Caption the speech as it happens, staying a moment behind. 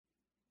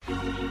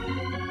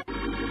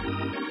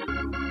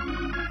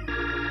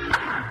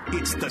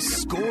It's the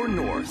Score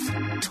North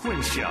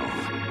Twin Show.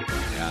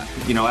 Yeah.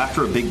 You know,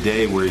 after a big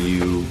day where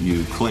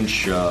you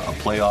clinch a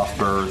playoff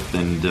berth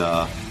and,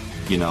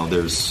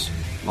 there's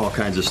all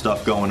kinds of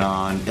stuff going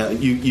on,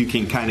 you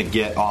can kind of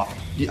get off.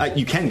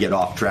 You can get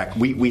off track.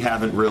 We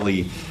haven't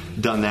really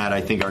done that.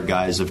 I think our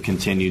guys have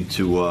continued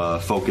to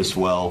focus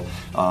well.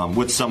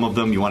 With some of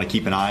them, you want to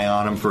keep an eye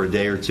on them for a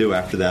day or two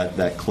after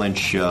that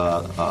clinch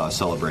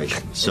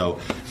celebration. So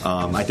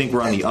I think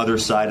we're on the other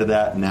side of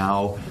that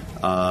now.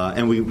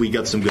 And we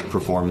got some good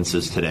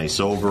performances today.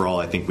 So overall,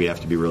 I think we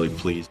have to be really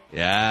pleased.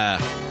 Yeah,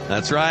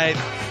 that's right.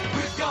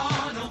 We're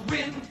gonna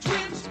win,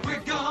 Twins. We're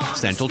gonna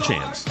Central score.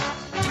 champs.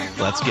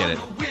 Let's get it.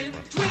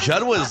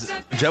 Judd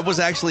was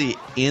actually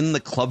in the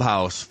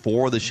clubhouse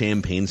for the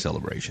champagne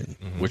celebration,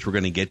 which we're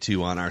going to get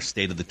to on our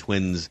State of the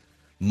Twins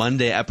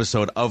Monday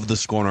episode of the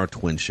Score North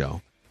Twin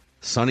Show.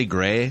 Sonny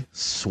Gray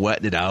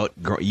sweated it out.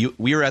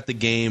 We were at the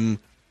game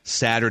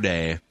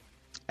Saturday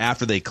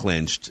after they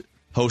clinched,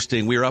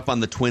 hosting. We were up on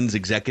the Twins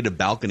executive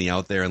balcony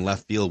out there in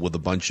left field with a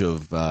bunch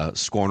of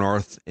Score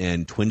North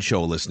and Twin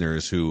Show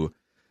listeners who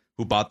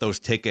bought those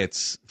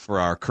tickets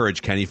for our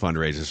Courage Kenny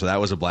fundraiser. So that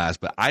was a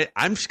blast. But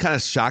I'm just kind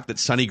of shocked that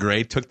Sonny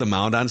Gray took the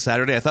mound on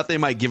Saturday. I thought they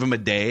might give him a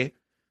day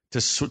to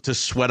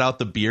sweat out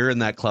the beer in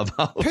that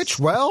clubhouse. Pitch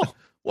well.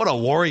 What a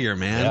warrior,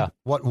 man.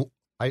 Yeah.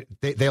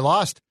 They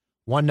lost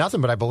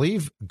 1-0, but I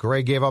believe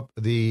Gray gave up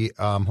the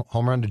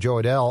home run to Joe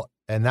Adele,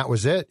 and that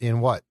was it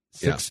in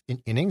six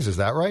innings? Is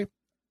that right?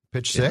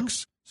 Pitch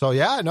 6. So, he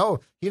not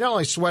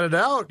only sweated it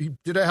out, he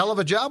did a hell of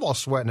a job while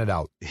sweating it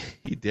out.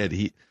 He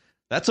did.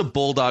 That's a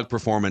bulldog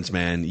performance,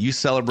 man. You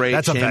celebrate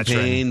that's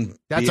champagne,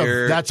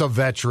 beer. That's a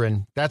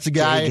veteran. That's a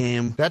guy.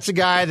 Game. That's a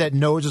guy that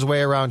knows his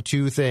way around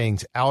two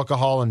things: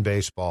 alcohol and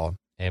baseball.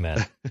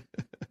 Amen.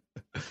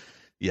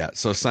 Yeah.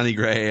 So Sonny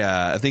Gray,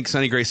 I think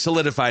Sonny Gray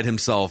solidified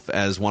himself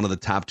as one of the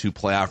top 2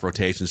 playoff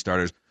rotation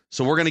starters.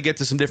 So we're going to get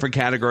to some different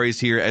categories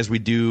here as we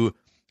do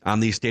on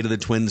the State of the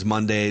Twins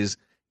Mondays,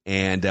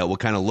 and we'll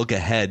kind of look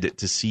ahead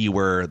to see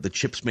where the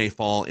chips may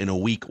fall in a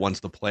week once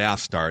the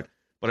playoffs start.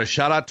 But a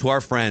shout out to our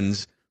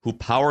friends who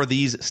power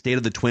these State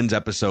of the Twins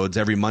episodes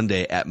every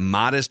Monday at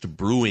Modest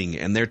Brewing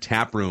and their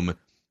tap room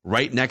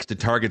right next to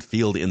Target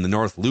Field in the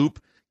North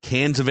Loop.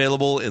 Cans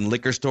available in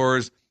liquor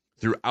stores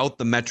throughout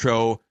the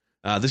metro.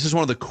 This is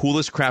one of the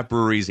coolest craft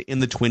breweries in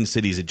the Twin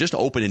Cities. It just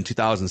opened in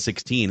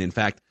 2016. In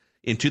fact,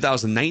 in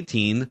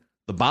 2019,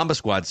 the Bomba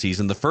Squad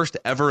season, the first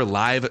ever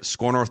live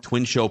Score North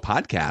Twin Show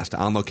podcast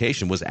on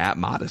location was at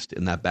Modest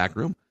in that back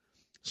room.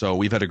 So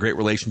we've had a great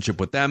relationship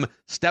with them.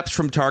 Steps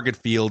from Target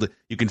Field.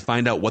 You can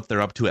find out what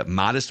they're up to at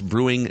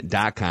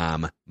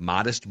modestbrewing.com.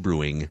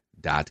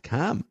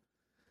 Modestbrewing.com.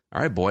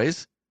 All right,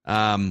 boys.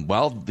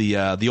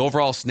 The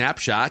overall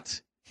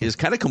snapshot is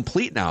kind of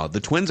complete now.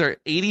 The Twins are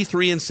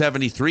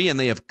 83-73, and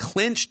they have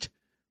clinched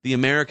the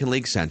American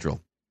League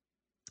Central.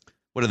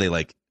 What are they,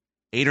 like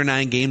 8 or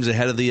 9 games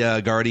ahead of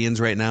the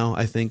Guardians right now,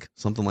 I think?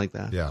 Something like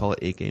that. Yeah. Call it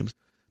 8 games.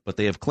 But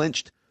they have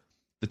clinched.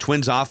 The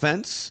Twins'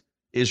 offense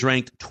is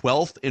ranked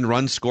 12th in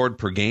runs scored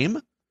per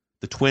game.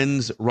 The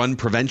Twins' run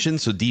prevention,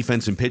 so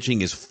defense and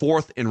pitching, is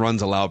 4th in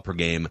runs allowed per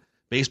game.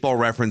 Baseball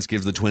Reference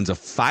gives the Twins a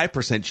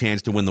 5%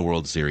 chance to win the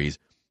World Series.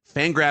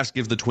 Fangraphs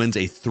gives the Twins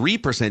a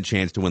 3%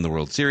 chance to win the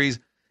World Series.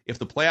 If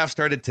the playoffs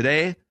started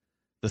today,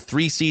 the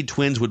 3-seed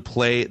Twins would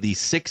play the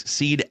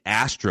 6-seed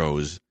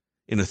Astros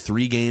in a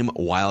 3-game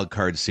wild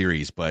card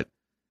series. But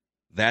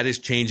that is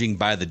changing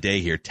by the day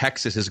here.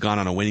 Texas has gone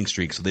on a winning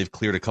streak, so they've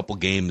cleared a couple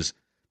games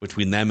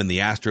between them and the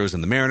Astros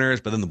and the Mariners,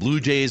 but then the Blue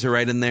Jays are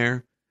right in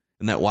there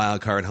in that wild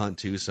card hunt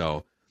too. So,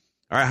 all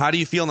right, how do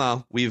you feel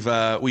now? We've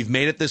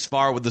made it this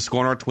far with the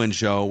Score North Twin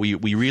Show. We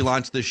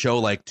relaunched this show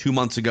like 2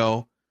 months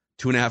ago,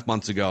 2.5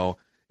 months ago,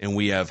 and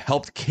we have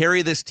helped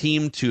carry this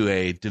team to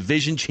a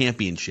division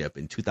championship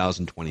in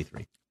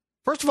 2023.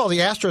 First of all, the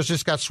Astros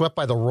just got swept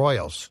by the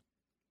Royals.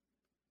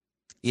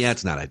 Yeah,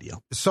 it's not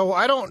ideal. So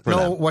I don't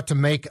know what to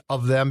make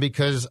of them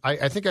because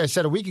I think I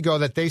said a week ago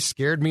that they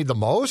scared me the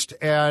most,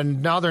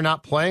 and now they're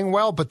not playing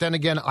well. But then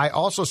again, I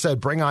also said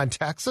bring on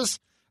Texas,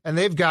 and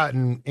they've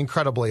gotten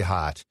incredibly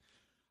hot.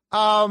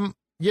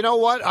 You know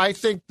what? I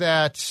think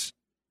that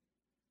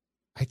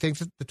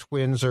the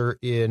Twins are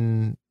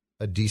in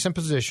a decent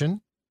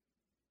position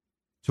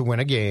to win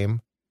a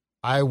game.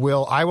 I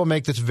will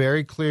make this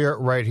very clear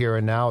right here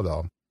and now,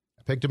 though.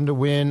 I picked them to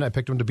win. I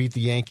picked them to beat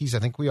the Yankees. I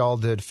think we all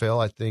did, Phil.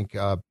 I think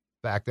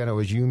back then it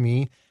was you,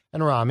 me,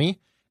 and Rami.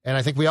 And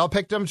I think we all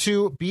picked them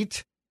to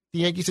beat the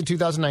Yankees in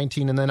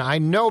 2019. And then I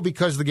know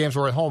because the games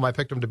were at home, I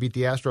picked them to beat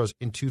the Astros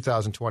in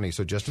 2020.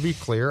 So just to be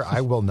clear, I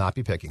will not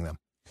be picking them.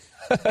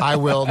 I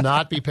will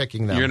not be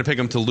picking them. You're going to pick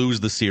them to lose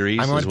the series?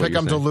 I'm going to pick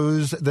them to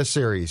lose the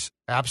series.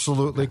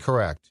 Absolutely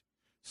correct.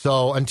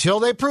 So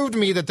until they prove to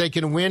me that they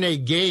can win a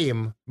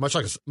game, much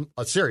like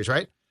a series,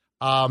 right?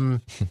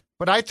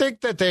 But I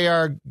think that they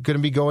are going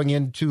to be going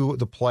into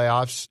the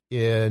playoffs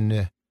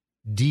in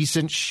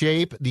decent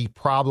shape. The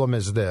problem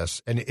is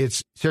this, and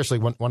it's seriously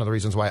one of the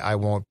reasons why I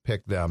won't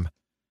pick them.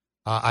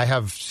 I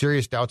have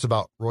serious doubts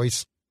about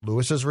Royce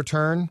Lewis's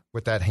return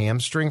with that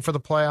hamstring for the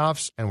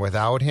playoffs, and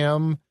without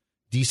him,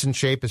 decent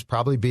shape is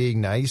probably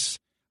being nice.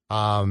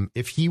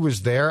 If he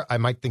was there, I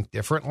might think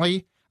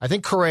differently. I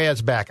think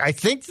Correa's back. I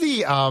think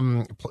the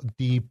plantar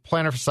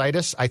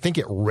fasciitis, I think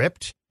it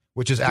ripped,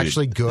 which is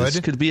actually good. This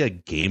could be a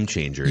game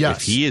changer. Yes.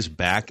 If he is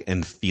back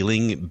and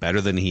feeling better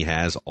than he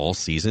has all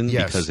season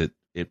because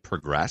it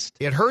progressed.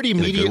 It hurt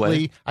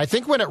immediately. I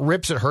think when it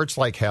rips, it hurts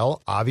like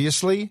hell,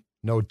 obviously.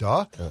 No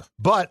duh. Yeah.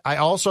 But I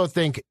also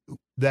think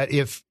that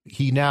if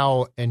he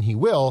now, and he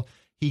will,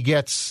 he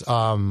gets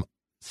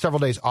several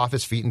days off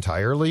his feet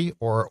entirely,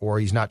 or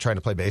he's not trying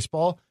to play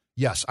baseball.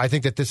 Yes, I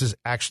think that this is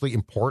actually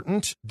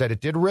important that it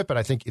did rip, and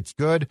I think it's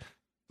good.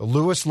 The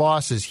Lewis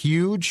loss is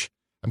huge.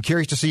 I'm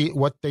curious to see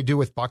what they do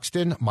with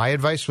Buxton. My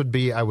advice would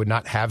be I would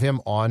not have him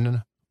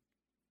on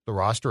the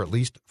roster, at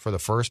least for the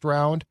first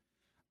round.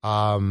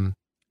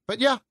 But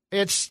yeah,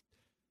 it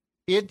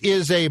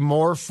is a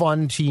more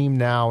fun team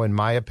now, in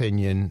my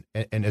opinion.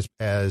 And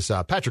as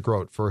Patrick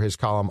wrote for his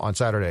column on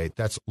Saturday,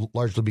 that's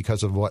largely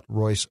because of what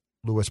Royce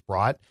Lewis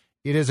brought.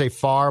 It is a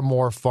far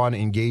more fun,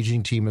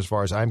 engaging team as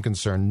far as I'm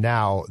concerned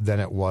now than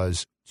it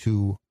was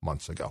 2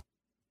 months ago.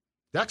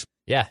 Dex?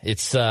 Yeah,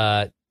 it's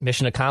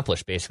mission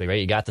accomplished, basically,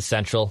 right? You got the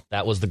Central.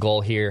 That was the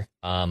goal here.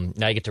 Now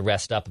you get to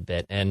rest up a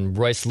bit. And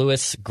Royce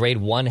Lewis, grade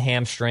 1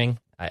 hamstring.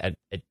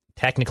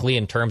 Technically,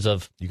 in terms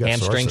of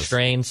hamstring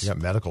strains, you got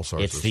medical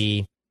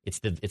sources. It's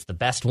the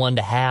best one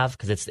to have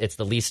because it's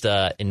the least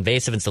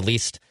invasive. It's the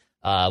least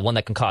one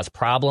that can cause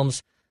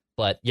problems.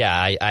 But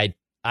yeah,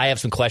 I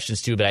have some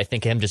questions too. But I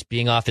think him just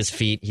being off his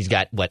feet, he's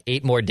got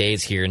 8 more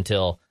days here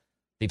until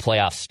the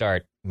playoffs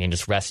start. I mean,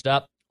 just rest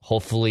up.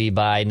 Hopefully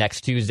by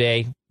next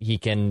Tuesday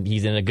he's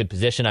in a good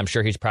position. I'm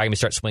sure he's probably gonna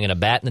start swinging a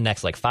bat in the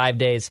next 5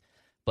 days.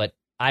 But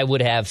I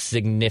would have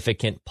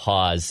significant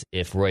pause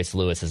if Royce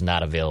Lewis is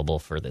not available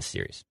for this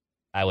series.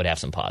 I would have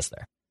some pause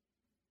there.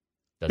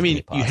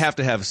 You have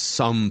to have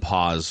some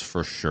pause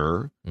for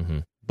sure,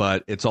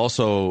 but it's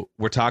also,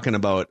 we're talking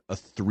about a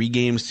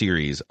 3-game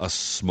series, a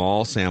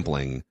small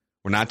sampling.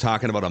 We're not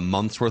talking about a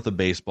month's worth of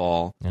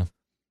baseball. Yeah.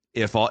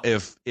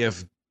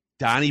 If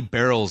Donnie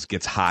Barrels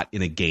gets hot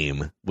in a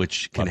game,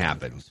 which can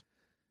happen,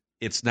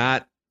 it's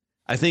not.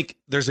 I think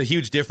there's a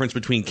huge difference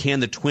between can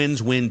the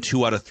Twins win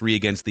 2 out of 3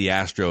 against the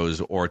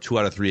Astros or 2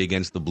 out of 3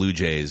 against the Blue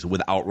Jays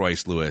without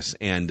Royce Lewis,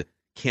 and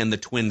can the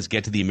Twins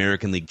get to the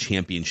American League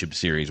Championship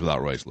Series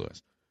without Royce Lewis?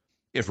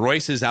 If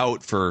Royce is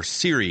out for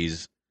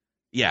series,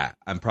 yeah,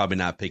 I'm probably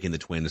not picking the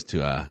Twins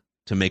to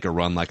make a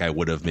run like I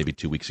would have maybe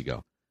 2 weeks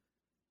ago.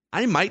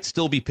 I might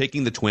still be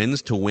picking the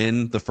Twins to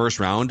win the first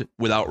round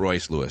without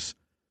Royce Lewis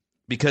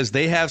because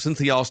they have since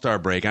the All-Star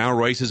break. I know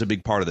Royce is a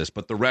big part of this,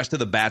 but the rest of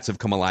the bats have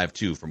come alive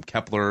too, from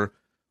Kepler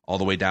all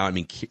the way down. I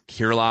mean,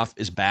 Kirilloff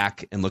is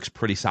back and looks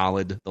pretty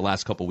solid the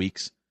last couple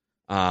weeks.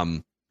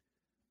 I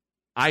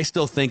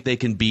still think they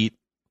can beat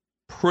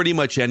pretty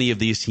much any of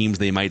these teams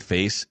they might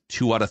face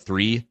 2 out of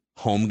 3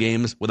 home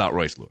games without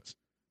Royce Lewis.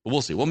 But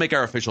we'll see. We'll make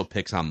our official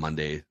picks on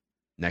Monday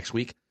next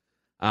week.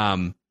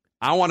 I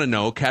want to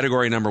know,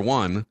 category number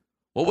 1,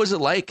 what was it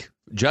like,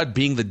 Judd,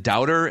 being the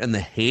doubter and the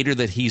hater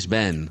that he's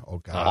been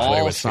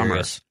all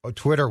summer?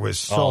 Twitter was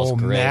so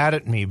mad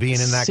at me being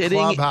in that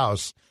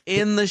clubhouse.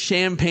 In the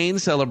champagne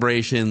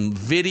celebration,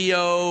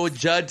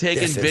 Judd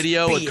taking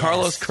video with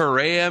Carlos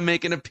Correa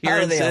making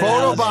appearances.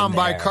 Photobombed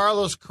by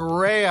Carlos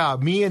Correa.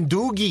 Me and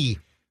Doogie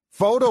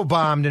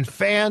photobombed, and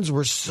fans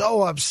were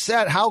so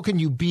upset. How can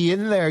you be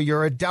in there?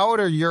 You're a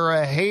doubter. You're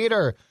a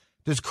hater.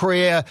 Does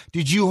Correa,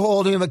 did you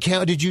hold him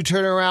accountable? Did you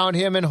turn around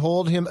him and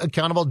hold him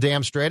accountable?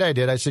 Damn straight I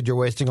did. I said, you're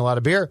wasting a lot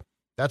of beer.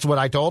 That's what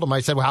I told him.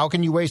 I said, well, how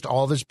can you waste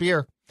all this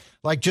beer?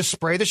 Just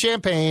spray the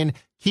champagne,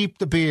 keep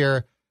the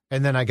beer.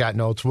 And then I got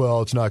notes,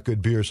 well, it's not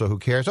good beer, so who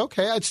cares?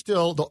 Okay, it's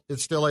still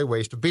a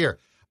waste of beer.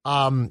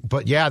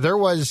 But yeah,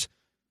 it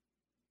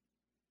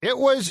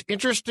was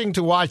interesting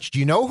to watch. Do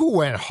you know who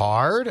went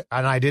hard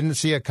and I didn't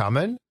see it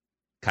coming?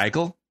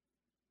 Keuchel?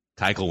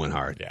 Keuchel went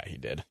hard. Yeah, he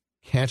did.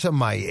 Kenta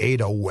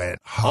Maeda went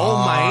hard.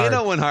 Oh,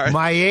 Maeda went hard.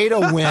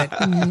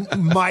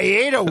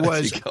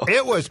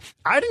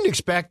 I didn't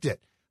expect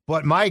it,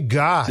 but my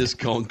God. Just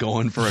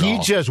going for it all. He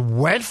just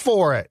went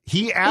for it.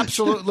 He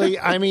absolutely,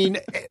 I mean,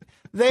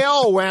 they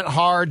all went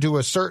hard to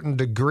a certain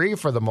degree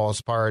for the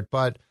most part,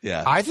 but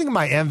yeah. I think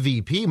my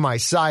MVP, my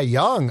Cy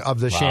Young of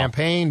the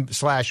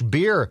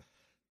champagne/beer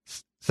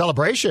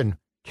celebration,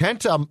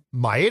 Kenta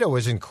Maeda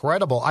was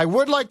incredible. I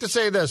would like to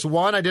say this.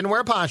 One, I didn't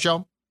wear a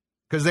poncho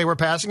because they were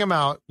passing him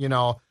out.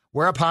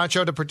 Wear a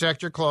poncho to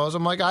protect your clothes.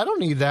 I'm like, I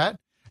don't need that.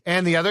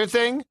 And the other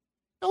thing,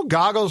 no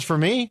goggles for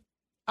me.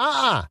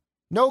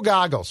 No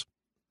goggles.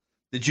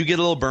 Did you get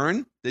a little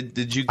burn?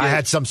 Did you? I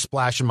had some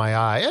splash in my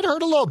eye. It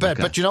hurt a little bit,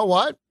 but you know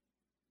what?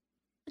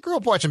 I grew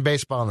up watching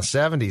baseball in the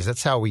 70s.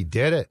 That's how we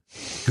did it.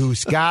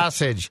 Goose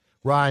Gossage,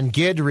 Ron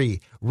Guidry,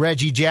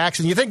 Reggie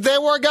Jackson. You think they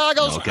wore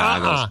goggles? No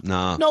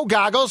goggles. No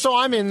goggles. So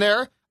I'm in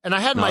there, and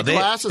I had my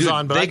glasses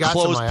on, but I got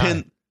some in my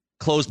eye.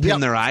 Closed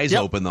their eyes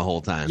open the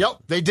whole time. Yep,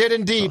 they did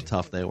indeed. That's how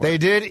tough they were. They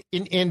did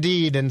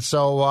indeed. And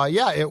so,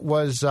 it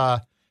was,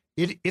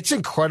 it's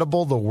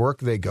incredible the work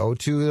they go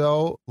to,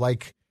 though.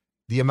 Like,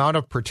 the amount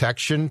of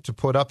protection to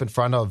put up in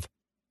front of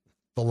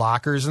the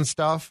lockers and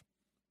stuff.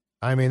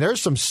 I mean, there's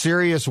some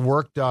serious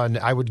work done,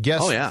 I would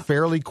guess,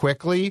 fairly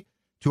quickly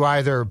to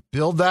either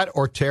build that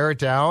or tear it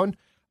down.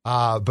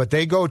 But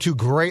they go to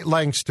great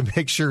lengths to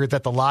make sure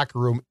that the locker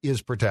room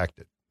is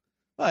protected.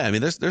 Well, I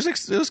mean,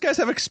 those guys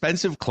have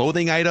expensive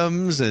clothing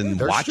items and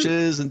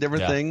watches and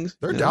different things.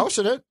 They're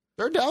dousing it.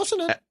 They're dousing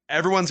it.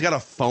 Everyone's got a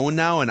phone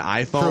now, an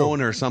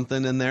iPhone or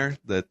something in there,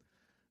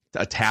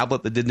 a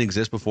tablet that didn't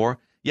exist before.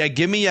 Yeah,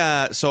 give me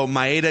so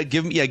Maeda,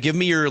 give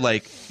me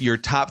your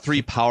top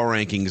 3 power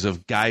rankings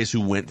of guys who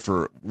went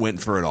for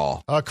it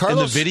all.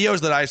 Carlos, in the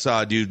videos that I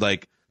saw, dude,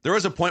 like there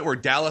was a point where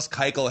Dallas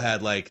Keuchel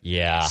had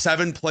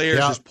 7 players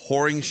just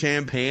pouring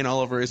champagne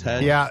all over his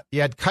head. Yeah,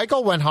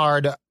 Keuchel went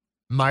hard.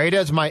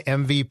 Maeda's my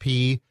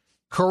MVP.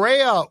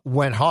 Correa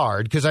went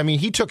hard because, I mean,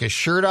 he took his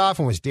shirt off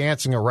and was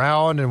dancing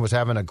around and was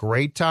having a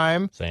great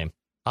time. Same.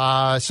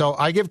 So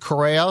I give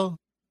Correa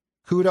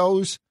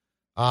kudos.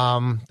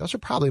 Those are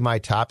probably my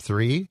top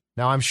 3.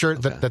 Now, I'm sure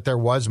that there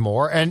was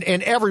more. And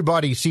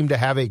everybody seemed to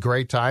have a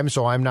great time,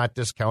 so I'm not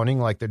discounting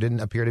like there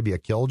didn't appear to be a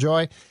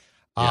killjoy.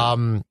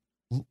 Yeah.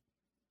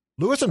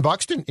 Lewis and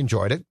Buxton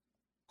enjoyed it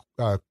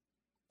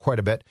quite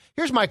a bit.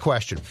 Here's my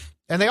question,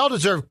 and they all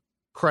deserve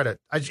credit.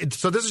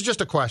 So this is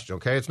just a question,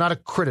 okay? It's not a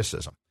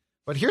criticism.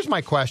 But here's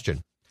my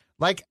question.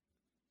 Like,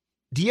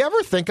 do you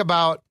ever think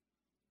about,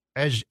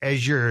 as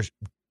you're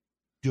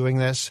doing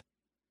this,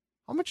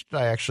 how much did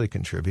I actually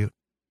contribute?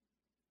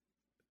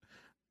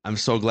 I'm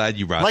so glad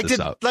you brought this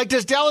up. Like,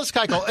 does Dallas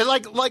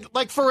Keuchel,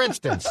 like for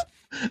instance,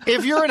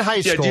 if you're in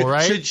high school,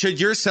 right? Should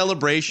your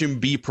celebration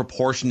be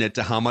proportionate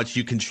to how much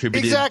you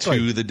contributed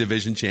to the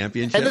division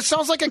championship? And it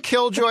sounds like a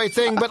killjoy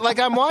thing, but like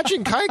I'm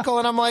watching Keuchel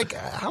and I'm like,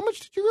 how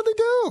much did you really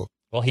do?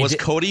 Well, was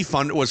Cody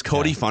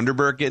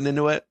Funderburk getting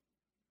into it?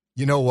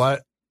 You know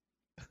what?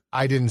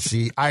 I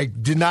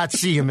did not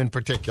see him in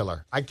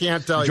particular. I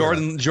can't tell you.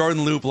 Jordan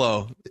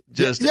Luplow.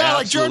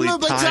 Like Jordan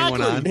Luplow,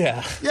 exactly. On.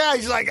 Yeah,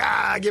 he's like,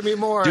 give me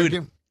more.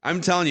 Dude,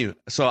 I'm telling you.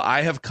 So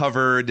I have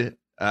covered,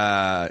 in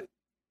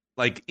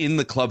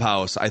the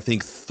clubhouse, I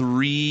think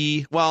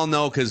 3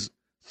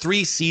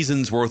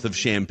 seasons worth of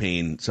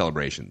champagne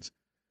celebrations.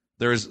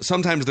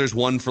 Sometimes there's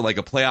one for like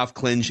a playoff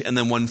clinch and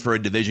then one for a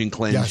division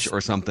clinch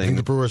or something. I think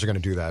the Brewers are going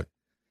to do that.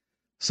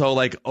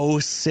 So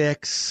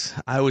 06,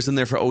 I was in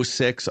there for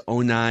 06,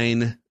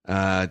 09,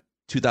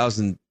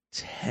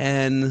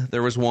 2010,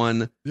 there was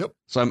one. Yep.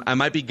 So I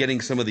might be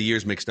getting some of the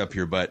years mixed up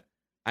here, but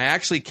I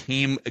actually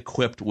came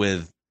equipped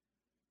with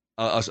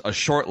a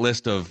short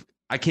list of,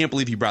 I can't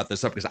believe you brought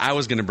this up because I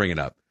was going to bring it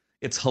up.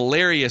 It's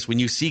hilarious when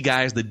you see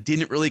guys that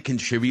didn't really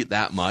contribute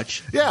that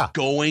much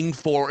going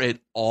for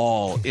it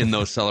all in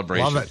those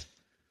celebrations. Love it.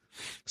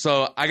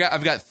 So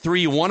I've got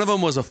 3. One of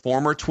them was a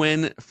former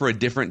Twin for a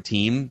different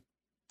team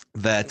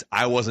that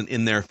I wasn't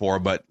in there for,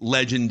 but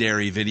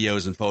legendary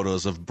videos and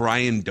photos of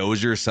Brian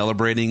Dozier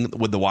celebrating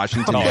with the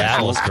Washington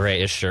Nationals. That was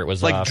great. His shirt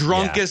was like off.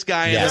 Drunkest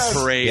guy in the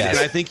parade, and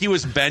I think he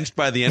was benched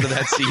by the end of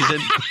that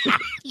season.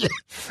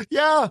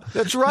 Yeah,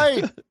 that's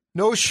right.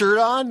 No shirt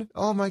on.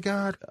 Oh my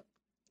God.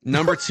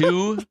 Number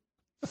 2,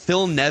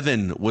 Phil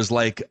Nevin was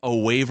like a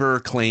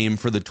waiver claim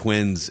for the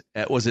Twins.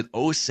 Was it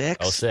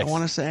 06? 06. I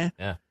want to say.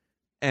 Yeah.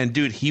 And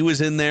dude, he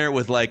was in there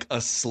with like a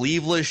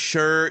sleeveless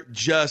shirt,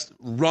 just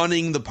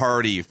running the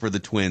party for the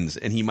Twins.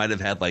 And he might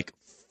have had like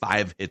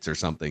 5 hits or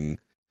something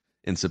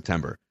in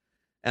September.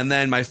 And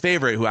then my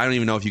favorite, who I don't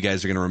even know if you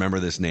guys are going to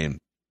remember this name,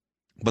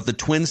 but the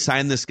Twins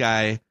signed this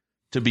guy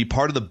to be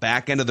part of the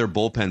back end of their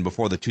bullpen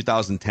before the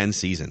 2010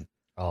 season.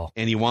 Oh.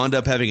 And he wound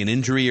up having an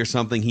injury or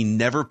something. He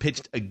never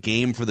pitched a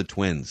game for the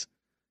Twins.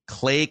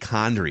 Clay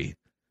Condrey.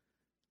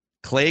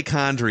 Clay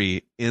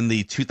Condrey in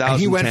the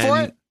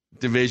 2010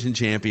 division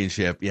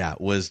championship,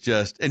 was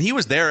just, and he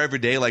was there every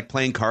day, like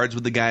playing cards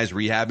with the guys,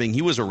 rehabbing.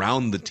 He was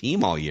around the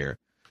team all year,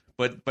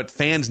 but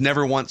fans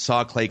never once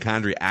saw Clay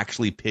Condrey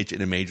actually pitch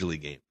in a major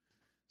league game.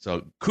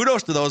 So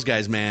kudos to those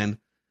guys, man.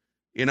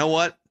 You know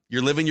what?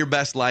 You're living your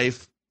best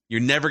life. You're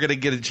never going to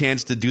get a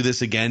chance to do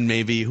this again.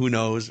 Maybe, who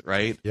knows,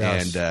 right?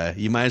 Yes. And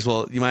you might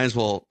as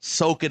well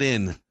soak it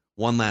in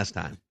one last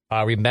time.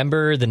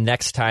 Remember the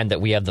next time that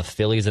we have the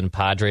Phillies and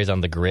Padres on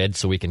the grid,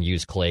 so we can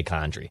use Clay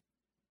Condrey.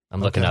 I'm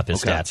looking up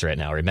his stats right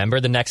now. Remember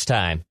the next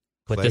time.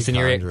 Put this in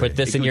your head right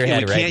now.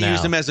 We can't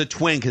use him as a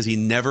Twin because he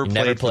never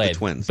played for the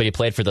Twins. But he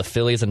played for the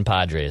Phillies and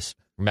Padres.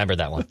 Remember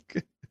that one.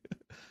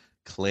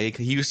 Clay,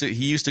 he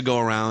used to go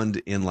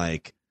around in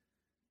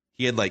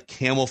he had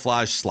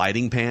camouflage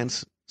sliding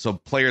pants. So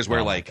players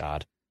wear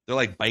they're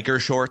like biker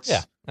shorts.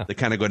 Yeah. They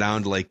kind of go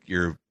down to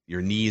your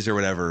knees or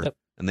whatever. Yep.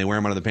 And they wear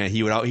them under the pants.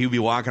 He would be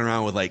walking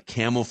around with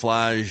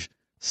camouflage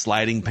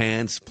sliding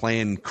pants,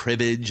 playing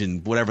cribbage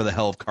and whatever the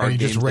hell card games.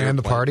 And he just ran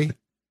the party?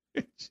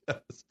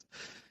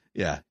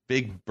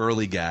 Big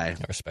burly guy.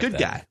 Good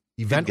guy.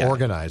 Event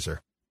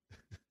organizer.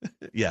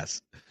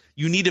 Yes.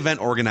 You need event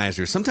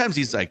organizers. Sometimes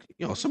he's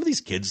some of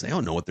these kids, they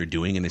don't know what they're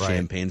doing in a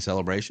champagne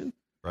celebration.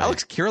 Right.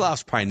 Alex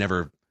Kirilloff's probably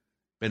never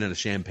been in a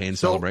champagne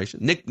celebration.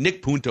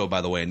 Nick Punto,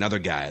 by the way, another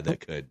guy that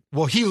could.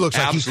 Well, he looks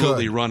like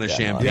absolutely he could run a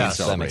champagne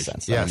celebration. That makes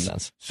sense. Yes. Makes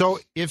sense. So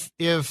if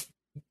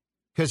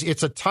because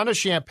it's a ton of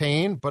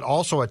champagne, but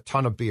also a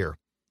ton of beer,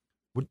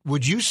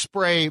 would you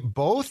spray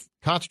both?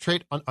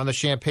 Concentrate on the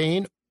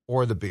champagne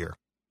or the beer?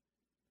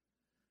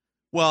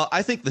 Well,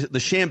 I think the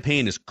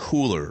champagne is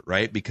cooler,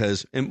 right?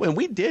 Because and when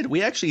we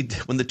actually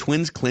when the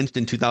Twins clinched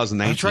in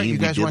 2019, right, we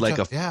did like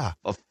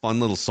a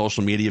fun little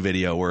social media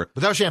video where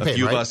but that was champagne, a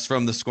few right? of us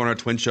from the Score North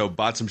Twin Show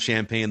bought some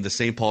champagne. The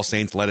St. Paul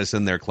Saints let us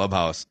in their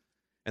clubhouse,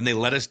 and they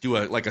let us do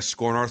a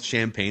Score North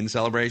champagne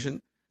celebration.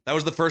 That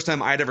was the first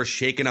time I'd ever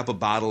shaken up a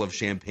bottle of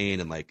champagne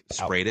and like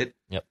sprayed it.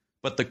 Yep.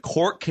 But the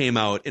cork came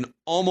out and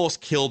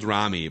almost killed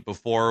Rami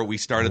before we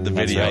started the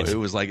video. right. It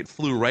was like it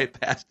flew right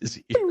past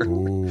his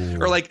ear.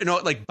 Or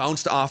like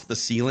bounced off the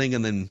ceiling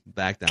and then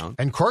back down.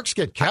 And corks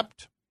get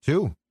kept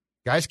too.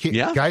 Guys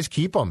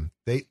keep them.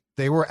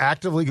 They were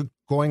actively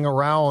going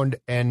around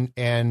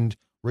and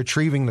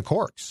retrieving the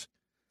corks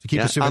to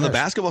keep the souvenirs. On the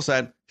basketball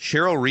side,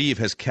 Cheryl Reeve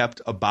has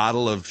kept a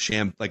bottle of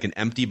like an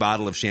empty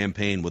bottle of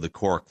champagne with a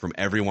cork from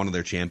every one of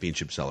their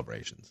championship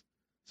celebrations.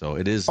 So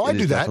it is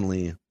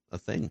definitely a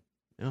thing.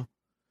 Yeah.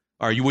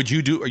 Would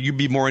you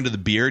be more into the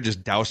beer,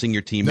 just dousing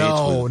your teammates?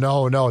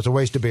 No. It's a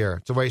waste of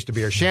beer.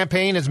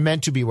 Champagne is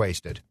meant to be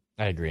wasted.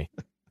 I agree.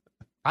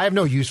 I have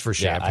no use for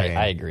champagne.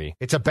 I agree.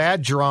 It's a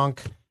bad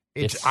drunk.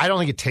 I don't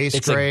think it tastes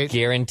great. It's a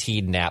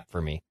guaranteed nap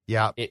for me.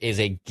 Yeah. It is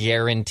a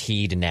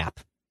guaranteed nap.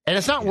 And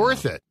it's not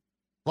worth it.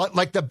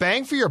 Like the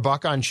bang for your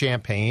buck on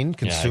champagne,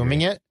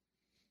 consuming it,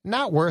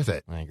 not worth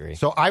it. I agree.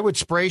 So I would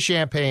spray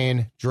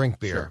champagne, drink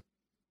beer. Sure.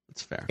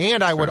 That's fair.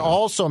 And I would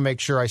also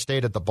make sure I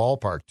stayed at the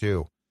ballpark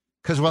too.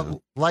 Because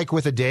like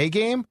with a day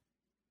game,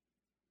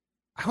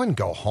 I wouldn't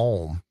go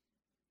home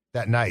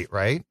that night,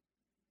 right?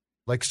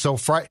 Like so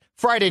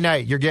Friday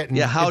night, you're getting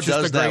how it's just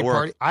does a great that work?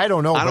 Party. I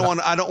don't know. I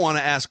don't want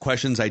to ask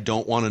questions I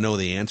don't want to know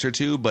the answer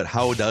to. But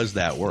how does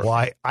that work?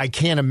 Well, I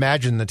can't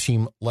imagine the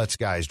team lets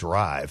guys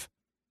drive.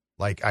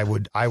 Like I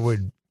would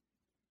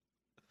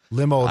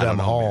limo them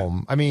home.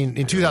 Man. I mean,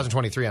 in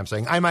 2023, I'm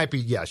saying I might be.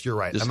 Yes, you're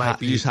right.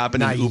 You just hop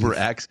in an Uber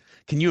X.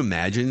 Can you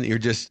imagine?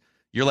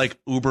 You're like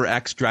Uber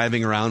X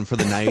driving around for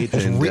the night,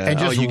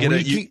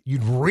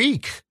 you'd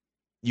reek.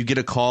 You get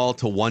a call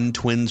to One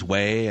Twins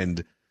Way,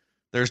 and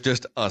there's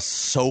just a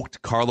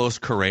soaked Carlos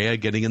Correa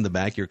getting in the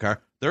back of your car.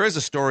 There is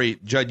a story,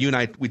 Judd. You and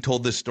I, we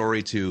told this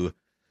story to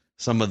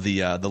some of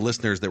the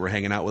listeners that were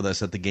hanging out with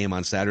us at the game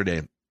on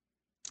Saturday.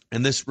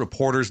 And this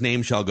reporter's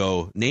name shall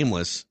go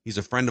nameless. He's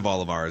a friend of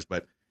all of ours,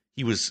 but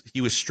he was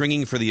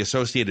stringing for the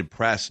Associated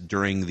Press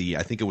during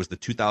I think it was the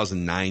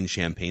 2009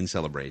 champagne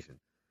celebration.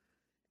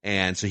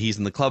 And so he's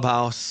in the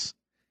clubhouse.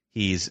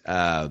 He's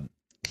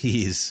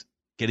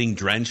getting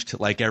drenched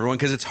like everyone,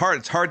 because it's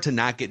hard to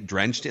not get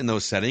drenched in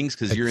those settings,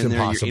 because you're in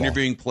there, you're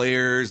interviewing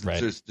players, right.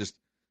 just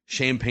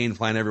champagne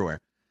flying everywhere.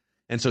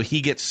 And so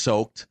he gets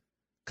soaked,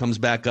 comes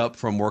back up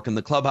from working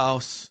the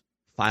clubhouse,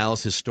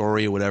 files his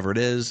story or whatever it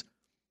is,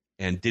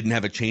 and didn't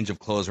have a change of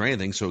clothes or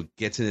anything, so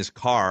gets in his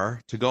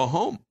car to go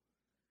home.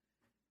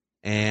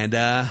 And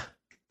the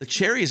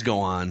cherries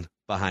go on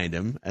behind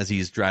him as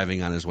he's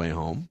driving on his way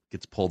home,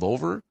 gets pulled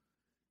over,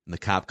 and the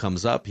cop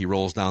comes up. He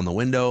rolls down the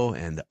window,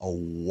 and a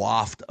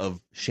waft of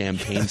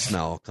champagne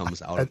smell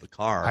comes out of the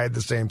car. I had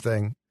the same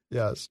thing.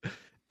 Yes.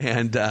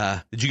 And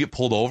did you get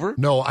pulled over?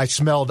 No, I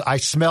smelled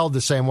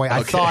the same way. Okay.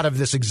 I thought of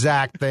this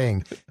exact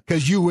thing,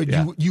 because you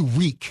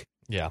reek.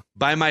 Yeah.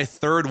 By my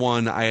third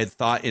one, I had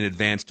thought in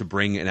advance to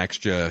bring an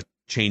extra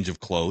change of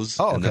clothes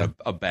and then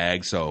a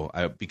bag, so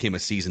I became a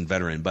seasoned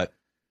veteran. But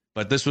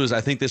I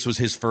think this was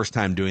his first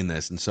time doing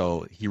this, and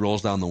so he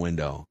rolls down the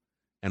window,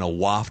 and a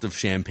waft of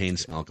champagne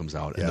smell comes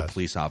out, and the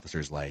police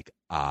officer's like,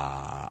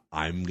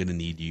 I'm going to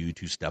need you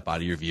to step out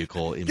of your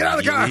vehicle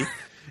immediately. Get out of the car!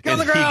 Get on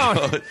the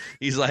ground!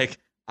 He's like,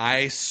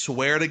 I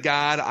swear to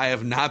God, I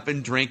have not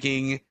been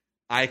drinking.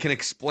 I can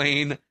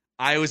explain.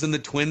 I was in the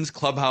Twins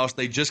clubhouse.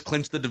 They just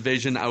clinched the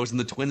division. I was in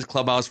the Twins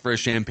clubhouse for a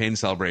champagne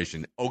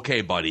celebration.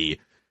 Okay, buddy.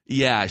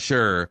 Yeah,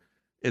 sure.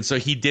 And so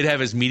he did have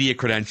his media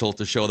credential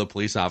to show the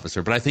police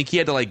officer, but I think he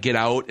had to like get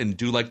out and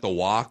do like the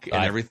walk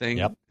and everything.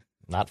 Yep.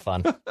 Not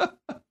fun.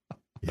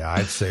 Yeah,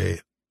 I'd say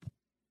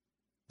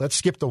let's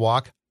skip the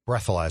walk.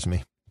 Breathalyze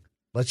me.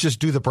 Let's just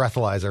do the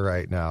breathalyzer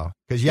right now.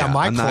 Because my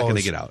I'm clothes, not going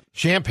to get out.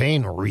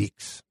 Champagne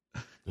reeks.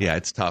 Yeah,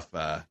 it's tough.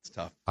 It's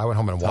tough. I went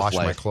home and washed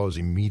my life. clothes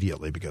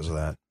immediately because of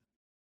that.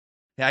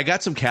 Yeah, I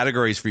got some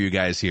categories for you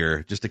guys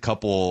here. Just a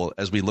couple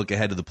as we look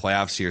ahead to the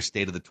playoffs here,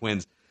 state of the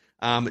Twins.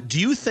 Do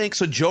you think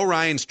so? Joe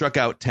Ryan struck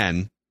out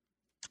 10,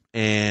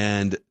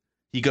 and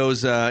he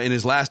goes in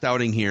his last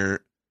outing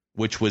here,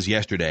 which was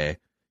yesterday.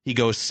 He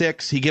goes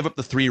 6. He gave up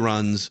the 3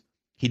 runs.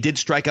 He did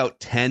strike out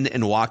 10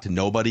 and walked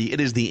nobody.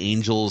 It is the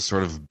Angels'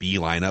 sort of B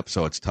lineup,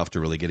 so it's tough to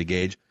really get a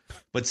gauge.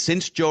 But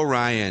since Joe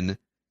Ryan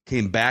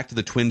came back to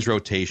the Twins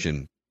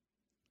rotation,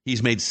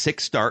 he's made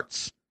 6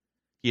 starts.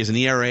 He has an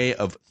ERA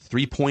of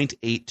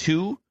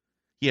 3.82.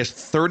 He has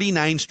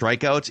 39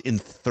 strikeouts in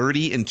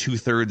 30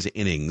 2/3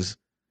 innings.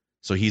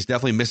 So he's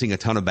definitely missing a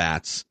ton of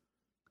bats.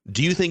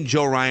 Do you think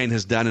Joe Ryan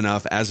has done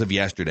enough as of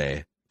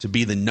yesterday to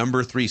be the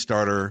number 3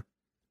 starter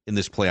in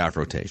this playoff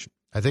rotation?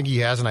 I think he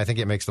has, and I think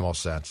it makes the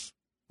most sense.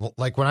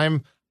 Like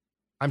when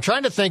I'm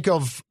trying to think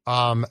of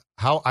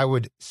how I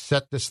would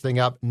set this thing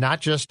up,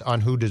 not just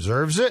on who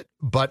deserves it,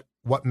 but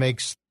what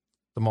makes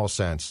the most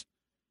sense.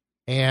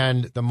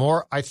 And the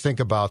more I think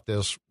about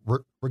this,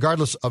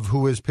 regardless of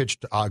who has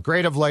pitched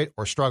great of late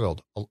or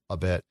struggled a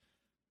bit,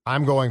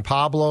 I'm going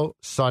Pablo,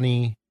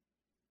 Sonny,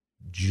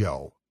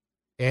 Joe.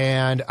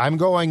 And I'm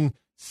going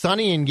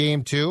Sonny in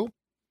game 2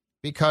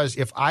 because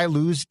if I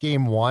lose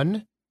game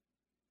 1,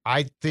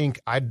 I think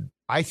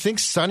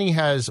Sonny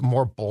has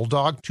more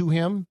bulldog to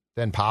him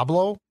than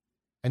Pablo.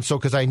 And so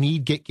because I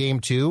need game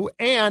 2.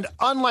 And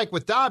unlike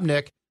with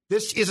Dobnik,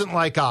 this isn't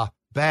like a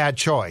bad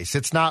choice.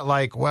 It's not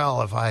like,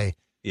 well, if I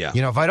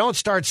don't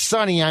start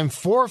Sonny, I'm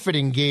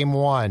forfeiting game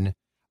 1.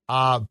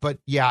 But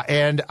yeah,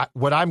 and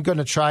what I'm going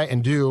to try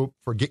and do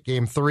for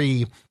game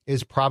 3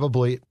 is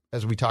probably,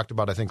 as we talked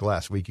about, I think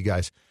last week, you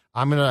guys,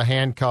 I'm going to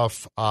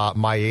handcuff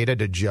Maeda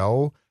to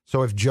Joe.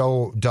 So if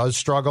Joe does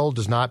struggle,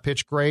 does not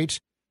pitch great,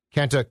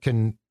 Kenta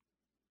can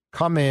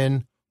come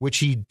in, which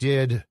he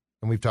did,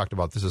 and we've talked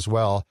about this as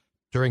well,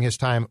 during his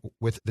time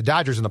with the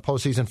Dodgers in the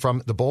postseason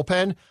from the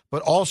bullpen,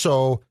 but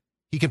also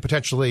he can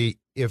potentially,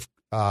 if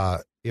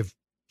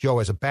Joe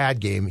has a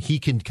bad game, he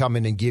can come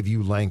in and give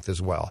you length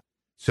as well.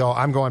 So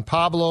I'm going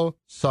Pablo,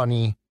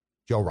 Sonny,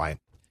 Joe Ryan.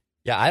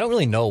 Yeah, I don't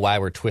really know why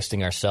we're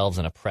twisting ourselves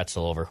in a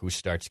pretzel over who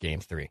starts game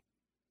 3.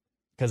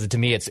 Because to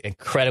me, it's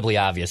incredibly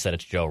obvious that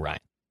it's Joe Ryan.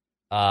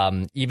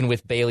 Even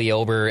with Bailey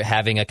Ober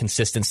having a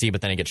consistency,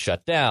 but then he gets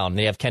shut down.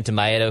 They have Kenta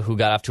Maeda, who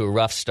got off to a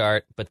rough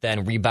start, but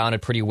then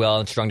rebounded pretty well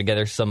and strung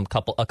together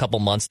a couple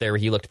months there where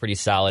he looked pretty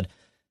solid.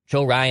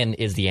 Joe Ryan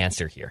is the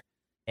answer here.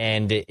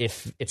 And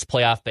if it's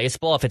playoff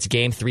baseball, if it's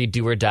game 3,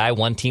 do or die,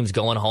 one team's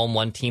going home,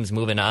 one team's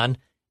moving on,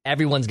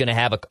 everyone's going to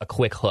have a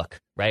quick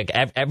hook, right?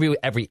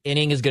 Every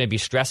inning is going to be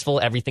stressful.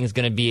 Everything's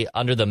going to be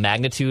under the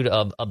magnitude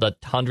of the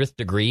 100th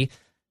degree.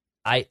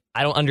 I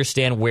don't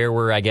understand where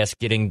we're, I guess,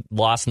 getting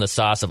lost in the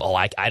sauce of,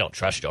 I don't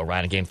trust Joe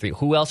Ryan in game 3.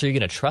 Who else are you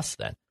going to trust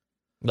then?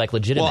 Like,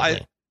 legitimately. Well,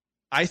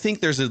 I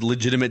think there's a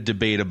legitimate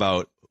debate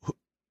about,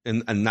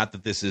 and not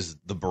that this is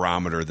the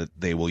barometer that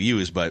they will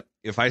use, but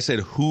if I said,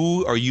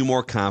 who are you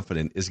more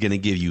confident is going to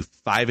give you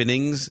 5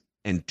 innings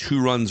and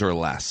 2 runs or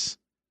less,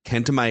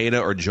 Kenta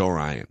Maeda or Joe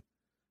Ryan?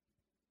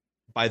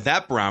 By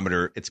that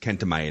barometer, it's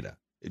Kenta Maeda,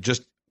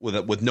 just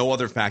with no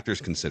other factors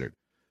considered.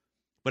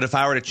 But if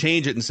I were to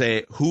change it and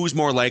say, who's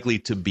more likely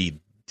to be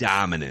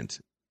dominant,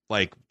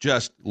 like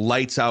just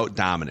lights out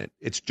dominant,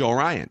 it's Joe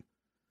Ryan.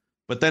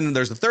 But then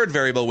there's the third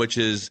variable, which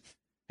is,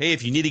 hey,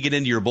 if you need to get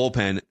into your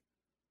bullpen,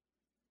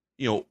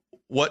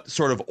 what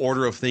sort of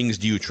order of things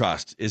do you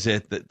trust? Is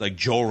it that, like,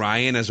 Joe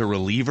Ryan as a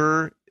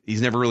reliever?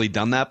 He's never really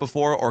done that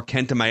before. Or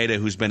Kenta Maeda,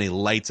 who's been a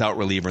lights out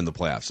reliever in the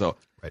playoffs. So,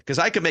 because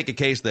I could make a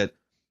case that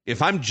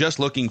if I'm just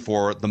looking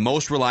for the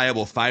most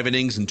reliable 5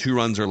 innings and 2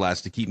 runs or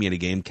less to keep me in a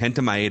game,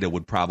 Kenta Maeda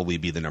would probably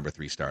be the number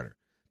 3 starter.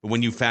 But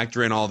when you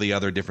factor in all the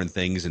other different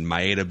things and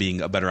Maeda being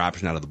a better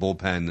option out of the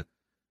bullpen,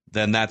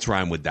 then that's where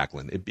I'm with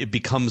Declan. It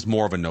becomes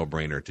more of a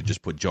no-brainer to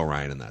just put Joe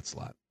Ryan in that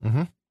slot.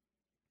 Mm-hmm.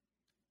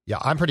 Yeah,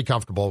 I'm pretty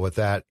comfortable with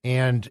that.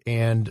 And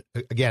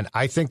again,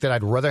 I think that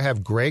I'd rather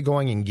have Gray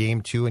going in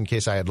game 2 in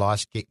case I had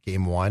lost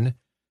game 1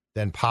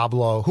 than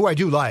Pablo, who I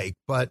do like,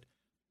 but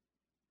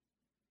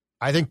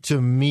I think to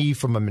me,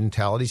 from a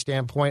mentality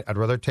standpoint, I'd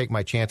rather take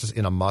my chances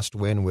in a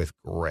must-win with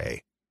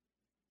Gray.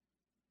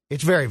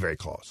 It's very, very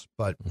close,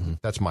 but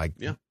that's my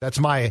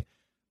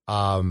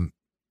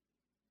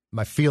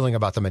my feeling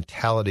about the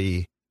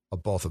mentality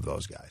of both of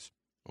those guys.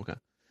 Okay.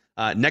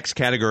 Next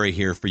category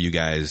here for you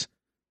guys: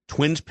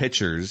 Twins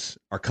pitchers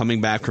are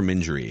coming back from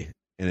injury,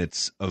 and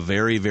it's a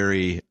very,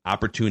 very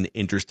opportune,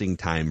 interesting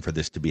time for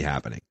this to be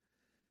happening.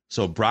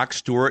 So Brock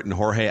Stewart and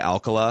Jorge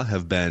Alcala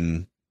have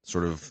been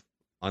sort of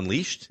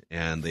unleashed,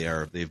 and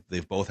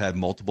they've both had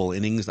multiple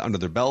innings under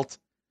their belt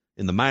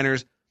in the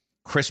minors.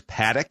 Chris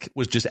Paddock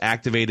was just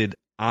activated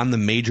on the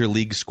major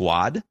league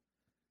squad,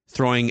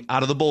 throwing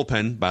out of the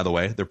bullpen. By the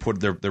way,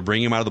 they're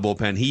bringing him out of the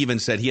bullpen. He even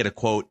said he had a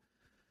quote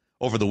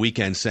over the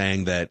weekend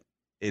saying that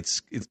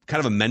it's kind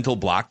of a mental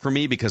block for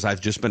me because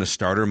I've just been a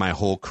starter my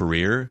whole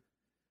career.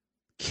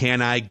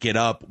 Can I get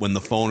up when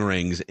the phone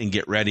rings and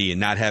get ready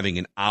and not having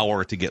an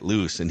hour to get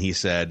loose? And he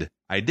said,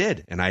 I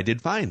did, and I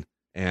did fine.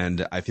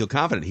 And I feel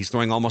confident. He's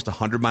throwing almost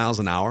 100 miles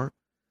an hour.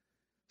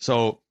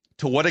 So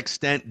to what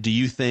extent do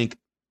you think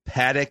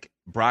Paddock,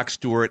 Brock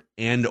Stewart,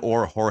 and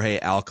or Jorge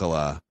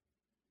Alcala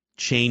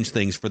change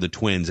things for the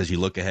Twins as you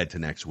look ahead to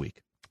next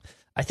week?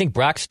 I think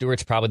Brock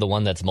Stewart's probably the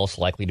one that's most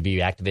likely to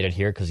be activated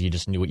here because you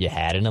just knew what you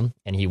had in him,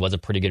 and he was a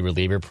pretty good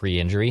reliever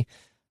pre-injury.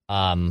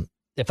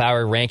 If I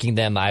were ranking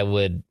them, I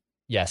would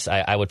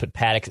put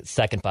Paddock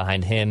second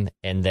behind him,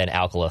 and then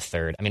Alcala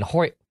third. I mean,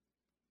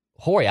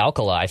 Jorge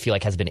Alcala, I feel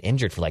like, has been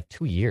injured for like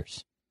 2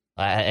 years.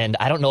 And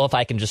I don't know if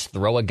I can just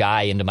throw a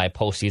guy into my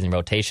postseason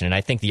rotation. And I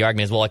think the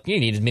argument is, well, you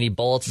need as many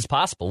bullets as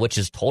possible, which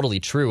is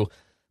totally true.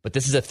 But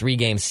this is a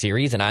 3-game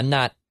series, and I'm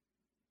not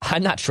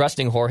I'm not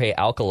trusting Jorge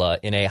Alcala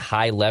in a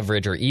high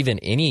leverage or even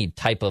any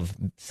type of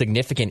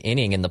significant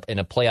inning in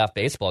a playoff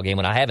baseball game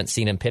when I haven't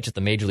seen him pitch at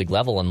the major league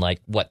level in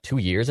 2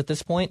 years at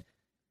this point.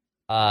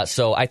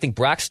 So I think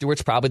Brock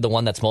Stewart's probably the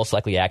one that's most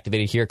likely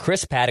activated here.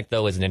 Chris Paddack,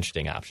 though, is an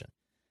interesting option.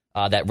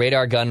 That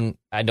radar gun,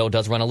 I know,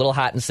 does run a little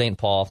hot in St.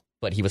 Paul,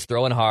 but he was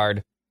throwing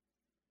hard.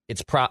 If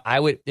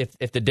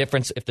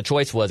the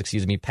choice was,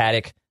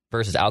 Paddack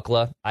versus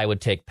Alcala, I would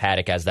take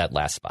Paddack as that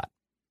last spot.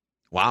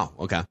 Wow.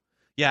 Okay.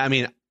 Yeah. I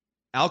mean,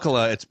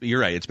 Alcala. You're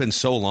right. It's been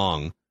so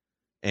long,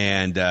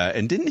 and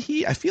didn't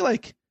he? I feel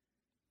like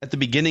at the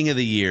beginning of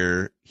the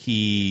year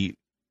he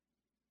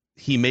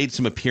made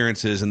some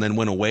appearances and then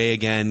went away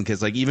again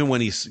because even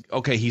when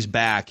he's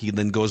back, he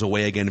then goes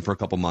away again for a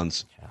couple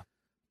months. Yeah.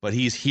 But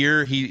he's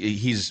here.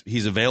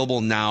 He's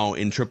available now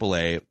in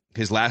AAA.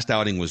 His last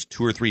outing was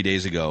 2 or 3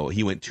 days ago.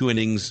 He went 2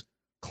 innings,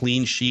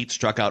 clean sheet,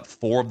 struck out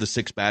 4 of the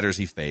 6 batters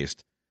he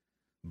faced.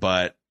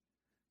 But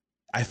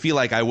I feel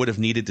like I would have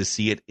needed to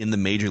see it in the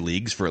major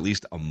leagues for at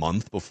least a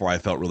month before I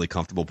felt really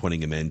comfortable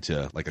putting him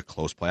into a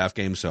close playoff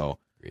game. So,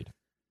 agreed.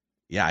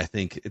 Yeah, I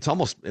think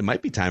it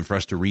might be time for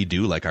us to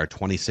redo our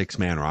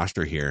 26-man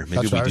roster here.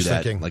 Maybe we do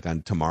that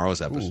on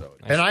tomorrow's episode.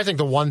 Ooh. And I think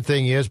the one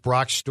thing is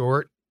Brock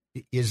Stewart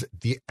is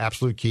the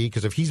absolute key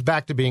because if he's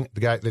back to being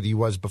the guy that he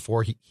was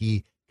before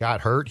he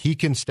got hurt, he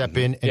can step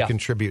in and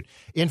contribute.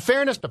 In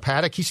fairness to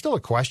Paddack, he's still a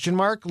question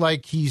mark.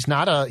 He's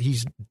not a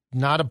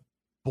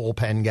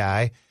bullpen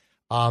guy.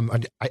 I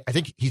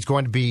think he's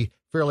going to be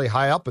fairly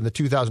high up in the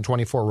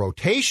 2024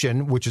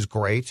 rotation, which is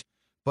great.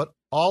 But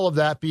all of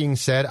that being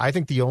said, I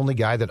think the only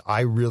guy that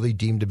I really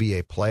deem to be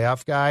a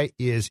playoff guy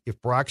is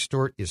if Brock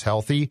Stewart is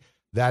healthy.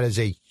 That is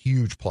a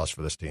huge plus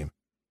for this team.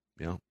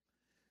 Yeah.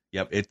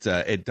 Yep,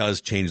 it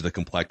does change the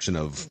complexion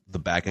of the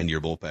back end of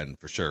your bullpen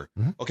for sure.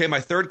 Mm-hmm. Okay, my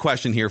third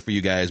question here for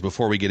you guys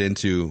before we get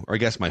into, or I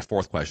guess my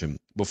fourth question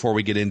before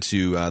we get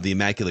into the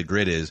Immaculate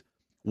Grid is,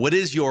 what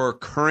is your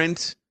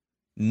current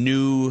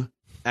new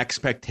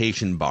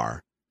expectation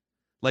bar?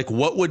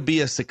 What would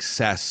be a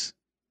success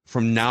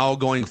from now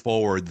going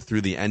forward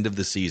through the end of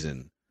the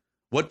season?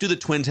 What do the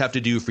Twins have to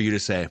do for you to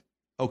say,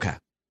 okay,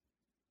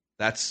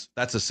 that's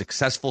a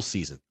successful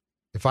season?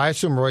 If I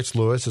assume Royce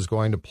Lewis is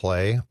going to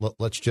play,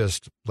 let's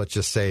just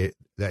say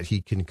that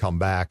he can come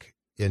back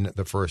in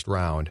the first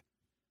round.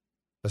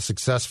 A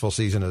successful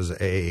season is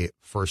a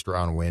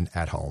first-round win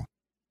at home.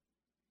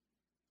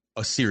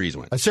 A series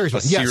win. A series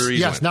win.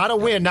 Yes, not a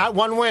win, not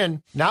one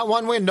win. Not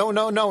one win. No,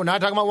 not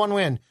talking about one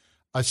win.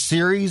 A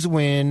series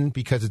win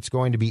because it's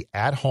going to be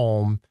at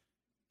home.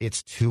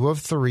 It's 2 of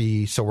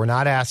 3, so we're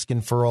not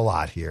asking for a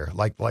lot here.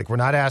 We're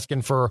not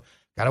asking for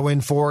got to win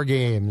 4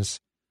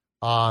 games.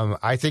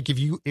 I think if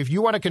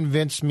you want to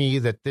convince me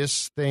that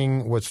this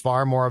thing was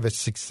far more of a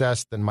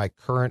success than my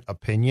current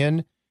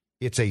opinion,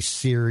 it's a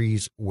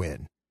series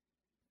win.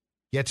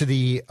 Get to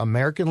the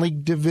American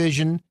League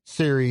Division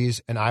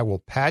Series, and I will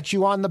pat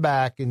you on the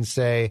back and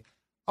say,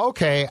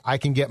 okay, I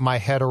can get my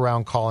head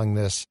around calling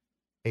this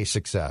a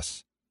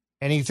success.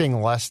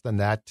 Anything less than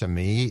that to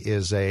me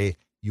is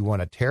you won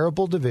a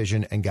terrible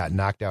division and got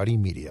knocked out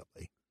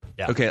immediately.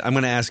 Yeah. Okay, I'm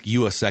going to ask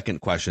you a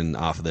second question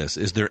off of this.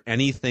 Is there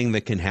anything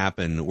that can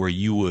happen where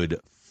you would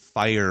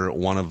fire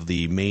one of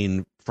the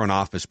main front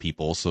office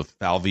people, so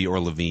Falvey or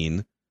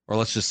Levine, or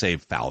let's just say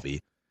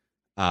Falvey,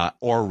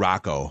 or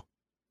Rocco?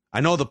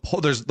 I know the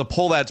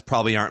Pohlads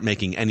probably aren't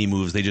making any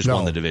moves. They just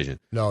won the division.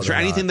 No, is there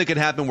anything that could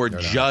happen where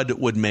Judd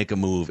would make a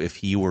move if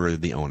he were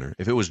the owner?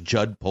 If it was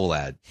Judd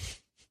Pohlad?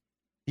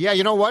 Yeah,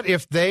 you know what?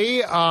 If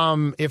they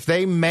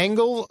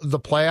mangle the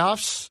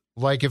playoffs,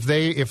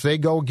 if they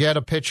go get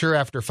a pitcher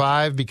after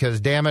 5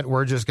 because damn it,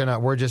 we're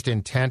just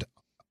intent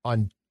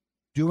on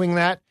doing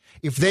that.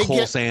 If they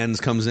Cole Sands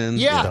comes in,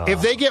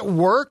 if they get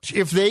worked,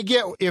 if they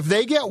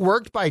get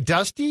worked by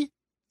Dusty,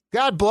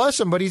 God bless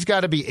him, but he's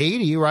got to be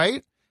 80,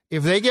 right?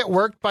 If they get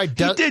worked by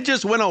Dusty, he did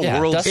just win a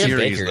World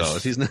Series though.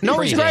 He's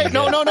great.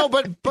 No.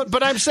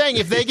 But I'm saying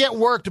if they get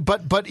worked,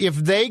 but if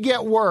they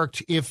get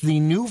worked, if the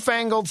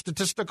newfangled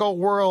statistical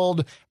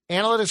world,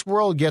 analytics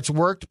world gets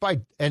worked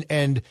by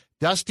and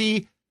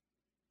Dusty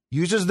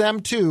uses them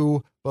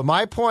too. But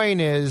my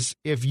point is,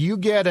 if you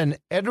get an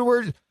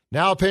Edward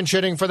now pinch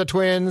hitting for the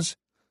Twins,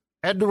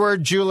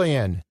 Edward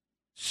Julian,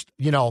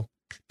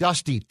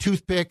 Dusty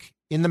toothpick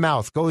in the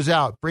mouth goes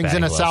out, brings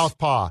in a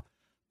southpaw.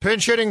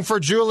 Pinch hitting for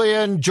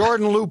Julian,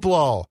 Jordan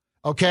Luplow.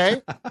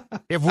 Okay,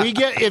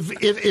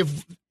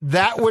 if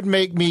that would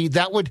make me,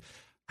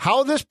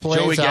 how this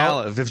plays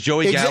out. If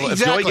Joey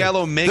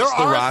Gallo makes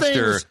the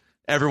roster,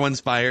 everyone's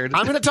fired.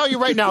 I'm going to tell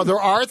you right now, there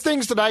are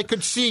things that I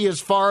could see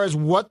as far as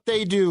what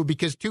they do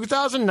because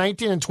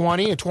 2019 and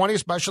 20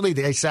 especially,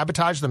 they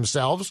sabotage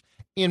themselves,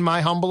 in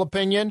my humble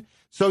opinion.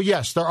 So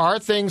yes, there are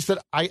things that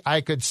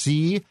I could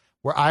see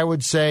where I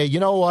would say, you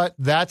know what,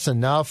 that's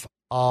enough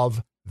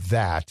of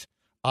that.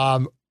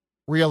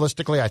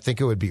 Realistically, I think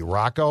it would be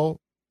Rocco.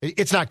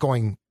 It's not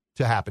going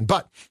to happen.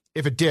 But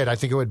if it did, I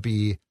think it would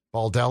be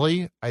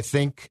Baldelli. I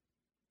think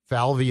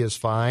Falvey is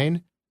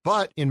fine.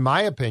 But in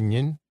my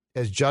opinion,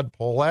 as Judd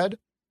Pohlad,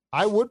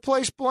 I would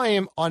place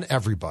blame on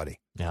everybody.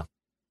 Yeah.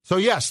 So,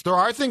 yes, there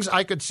are things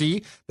I could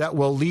see that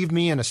will leave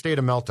me in a state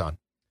of meltdown.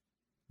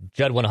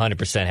 Judd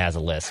 100% has a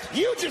list.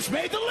 You just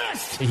made the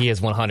list. He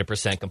is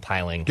 100%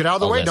 compiling. Get out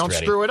of the a way. list Don't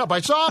ready. screw it up. I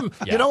saw him.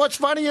 Yeah. You know what's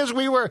funny is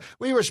we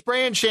were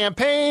spraying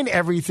champagne.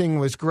 Everything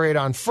was great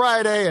on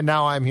Friday, and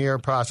now I'm here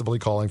possibly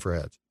calling for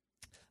heads.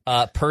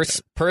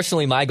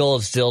 Personally, my goal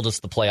is still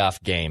just the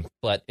playoff game.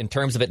 But in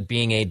terms of it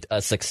being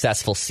a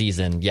successful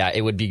season, yeah,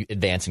 it would be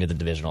advancing to the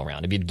divisional round.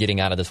 It'd be getting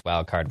out of this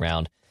wild card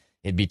round.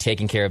 It'd be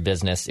taking care of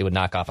business. It would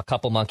knock off a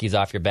couple monkeys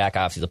off your back,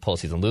 obviously the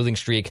postseason losing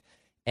streak.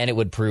 And it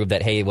would prove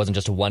that, hey, it wasn't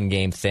just a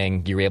one-game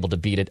thing. You were able to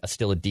beat it,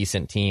 still a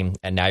decent team,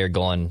 and now you're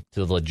going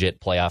to the legit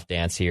playoff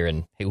dance here.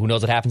 And hey, who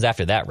knows what happens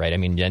after that, right? I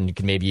mean, then you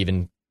can maybe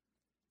even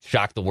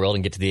shock the world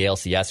and get to the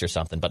ALCS or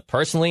something. But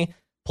personally,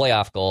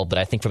 playoff goal. But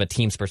I think from a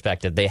team's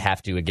perspective, they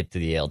have to get to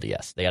the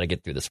ALDS. They got to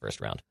get through this first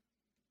round.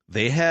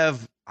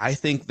 I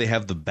think they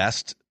have the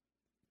best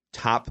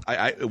top.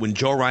 When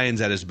Joe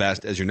Ryan's at his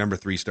best as your number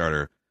 3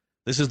 starter,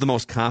 this is the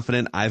most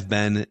confident I've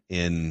been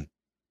in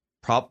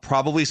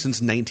probably since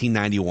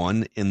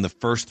 1991 in the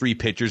first 3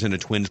 pitchers in a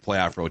Twins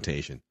playoff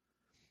rotation.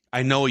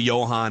 I know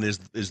Johan is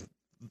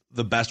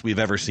the best we've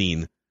ever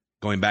seen,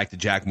 going back to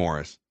Jack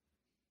Morris.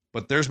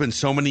 But there's been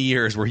so many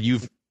years where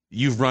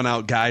you've run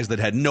out guys that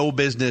had no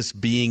business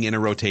being in a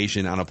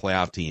rotation on a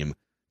playoff team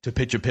to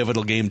pitch a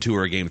pivotal game 2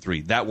 or a game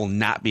 3. That will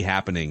not be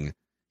happening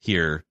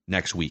here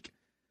next week.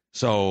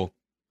 So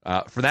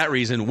for that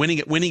reason,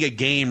 winning a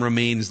game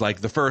remains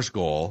like the first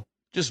goal.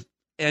 Just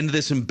end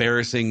this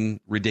embarrassing,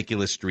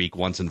 ridiculous streak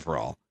once and for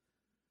all.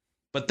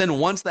 But then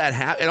once that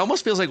happens, it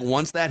almost feels like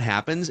once that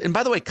happens, and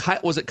by the way,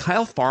 was it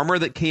Kyle Farmer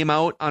that came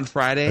out on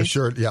Friday?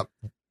 Sure, yep.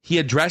 He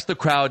addressed the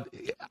crowd.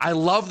 I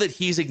love that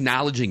he's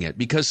acknowledging it,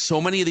 because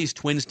so many of these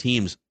Twins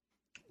teams,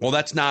 well,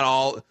 that's not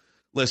all.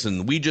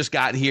 Listen, we just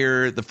got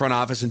here, the front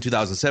office in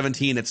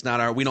 2017. It's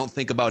not we don't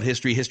think about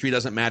history. History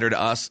doesn't matter to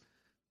us.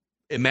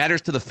 It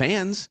matters to the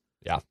fans.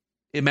 Yeah.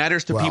 It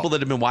matters to people that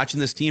have been watching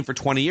this team for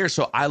 20 years.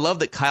 So I love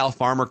that Kyle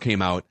Farmer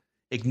came out,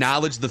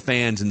 acknowledged the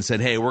fans, and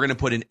said, hey, we're going to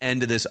put an end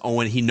to this.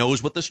 Owen, he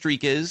knows what the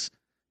streak is.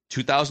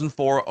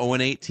 2004,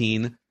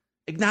 0-18.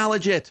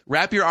 Acknowledge it.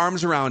 Wrap your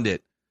arms around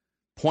it.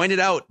 Point it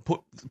out.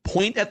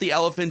 Point at the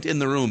elephant in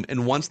the room.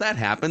 And once that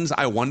happens,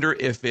 I wonder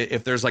if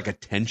there's like a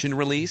tension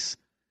release.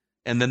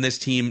 And then this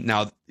team,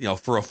 now,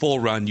 for a full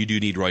run, you do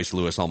need Royce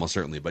Lewis almost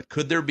certainly. But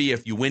could there be,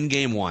 if you win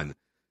game 1,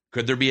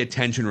 could there be a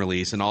tension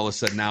release? And all of a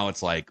sudden now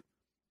it's like,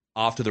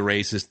 off to the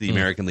races, the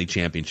American League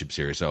Championship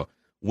Series. So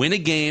win a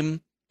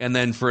game, and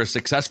then for a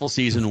successful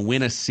season,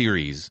 win a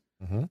series,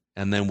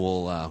 and then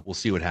we'll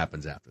see what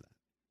happens after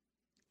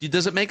that.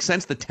 Does it make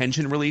sense, the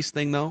tension release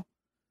thing, though?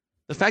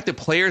 The fact that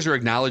players are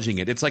acknowledging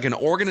it, it's like an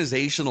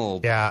organizational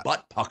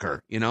butt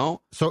pucker,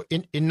 So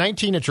in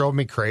 19, it drove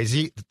me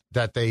crazy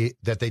that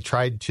they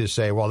tried to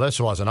say, well, this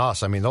wasn't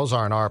us. I mean, those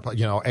aren't our,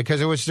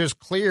 because it was just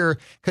clear.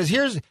 Because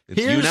here's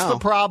the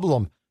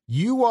problem.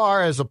 You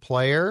are, as a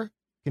player,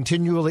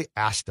 continually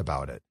asked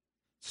about it.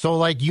 So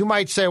like you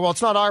might say, well,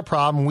 it's not our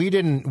problem. We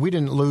didn't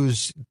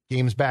lose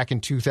games back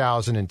in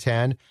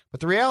 2010. But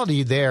the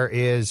reality there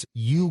is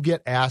you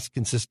get asked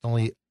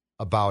consistently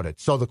about it.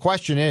 So the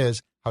question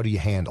is, how do you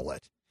handle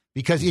it?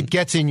 Because it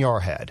gets in your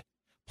head.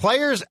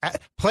 Players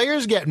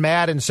get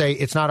mad and say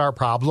it's not our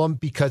problem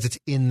because it's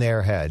in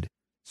their head.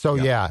 So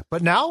yeah.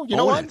 But now, you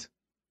know what?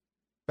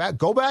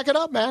 Go back it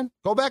up, man.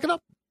 Go back it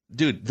up.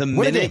 Dude, the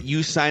minute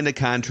you signed a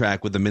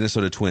contract with the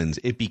Minnesota Twins,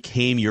 it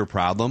became your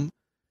problem.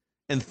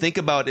 And think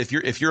about if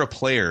you're a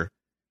player,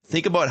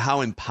 think about how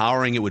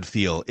empowering it would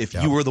feel if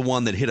you were the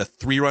one that hit a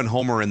 3-run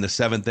homer in the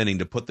 7th inning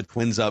to put the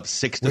Twins up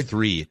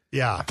 6-3.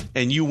 Yeah.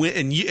 And you win,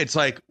 and it's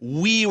like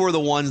we were the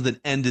ones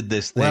that ended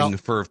this thing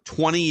for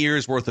 20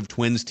 years worth of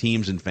Twins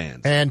teams and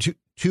fans. And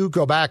to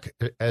go back,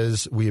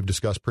 as we have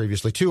discussed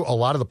previously, too, a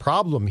lot of the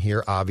problem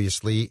here,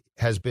 obviously,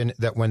 has been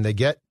that when they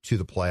get to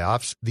the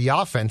playoffs, the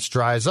offense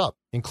dries up,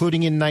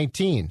 including in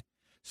 19.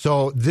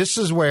 So this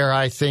is where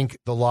I think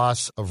the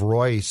loss of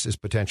Royce is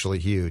potentially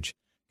huge,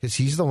 because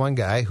he's the one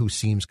guy who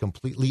seems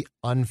completely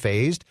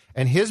unfazed,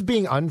 and his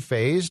being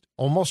unfazed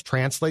almost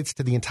translates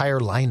to the entire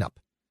lineup.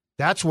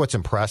 That's what's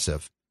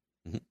impressive.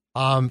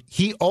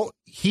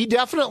 He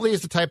definitely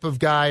is the type of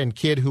guy and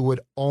kid who would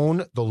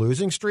own the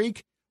losing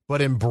streak,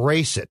 but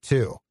embrace it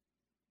too.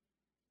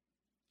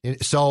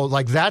 So,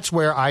 like, that's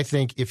where I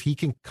think if he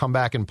can come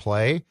back and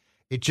play,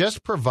 it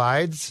just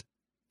provides,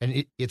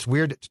 and it's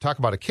weird to talk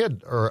about a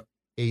kid or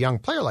a young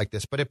player like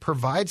this, but it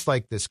provides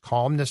like this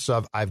calmness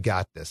of, I've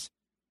got this,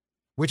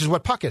 which is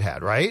what Puckett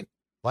had, right?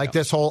 Like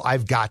this whole,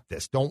 I've got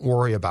this. Don't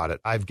worry about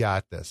it. I've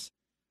got this.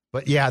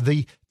 But yeah,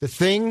 the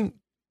thing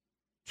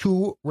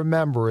to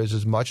remember is,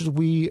 as much as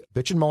we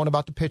bitch and moan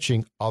about the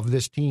pitching of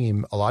this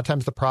team, a lot of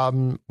times the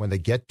problem when they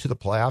get to the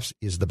playoffs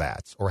is the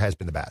bats, or has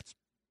been the bats.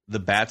 The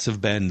bats have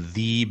been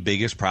the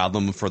biggest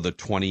problem for the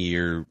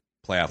 20-year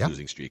playoff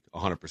losing streak,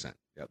 100%.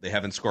 Yeah, they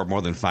haven't scored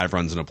more than 5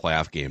 runs in a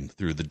playoff game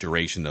through the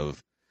duration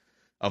of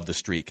the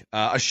streak.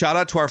 A shout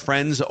out to our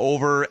friends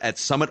over at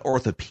Summit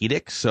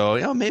Orthopedics.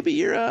 So, maybe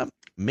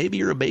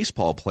you're a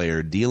baseball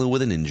player dealing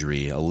with an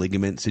injury, a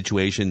ligament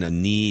situation, a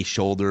knee,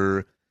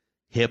 shoulder,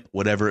 hip,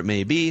 whatever it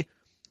may be,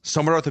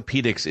 Summit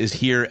Orthopedics is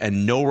here,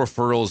 and no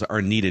referrals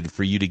are needed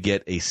for you to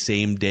get a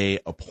same-day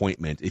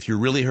appointment. If you're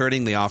really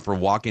hurting, they offer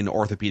walk-in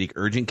orthopedic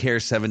urgent care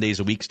 7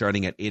 days a week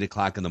starting at 8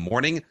 o'clock in the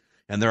morning,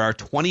 and there are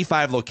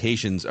 25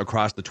 locations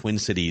across the Twin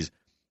Cities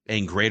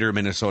and greater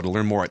Minnesota.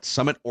 Learn more at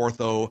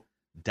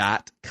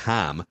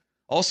summitortho.com.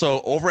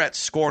 Also, over at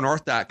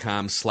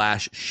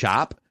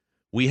scorenorth.com/shop,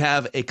 we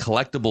have a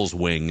collectibles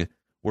wing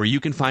where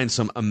you can find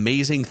some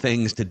amazing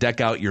things to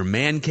deck out your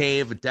man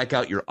cave, deck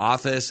out your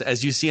office.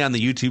 As you see on the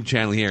YouTube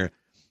channel here,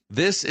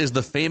 this is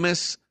the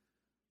famous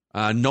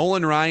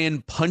Nolan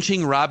Ryan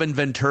punching Robin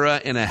Ventura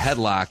in a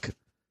headlock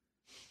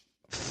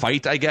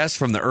fight, I guess,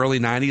 from the early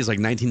 90s, like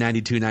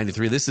 1992,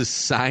 93. This is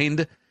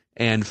signed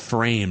and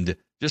framed.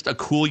 Just a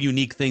cool,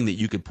 unique thing that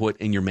you could put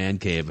in your man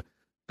cave.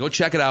 Go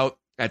check it out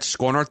at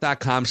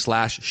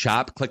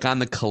scorenorth.com/shop. Click on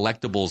the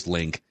collectibles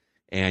link,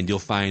 and you'll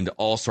find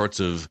all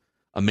sorts of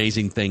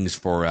amazing things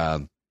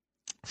for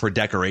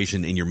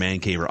decoration in your man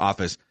cave or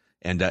office.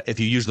 And if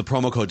you use the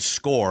promo code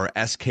SCORE,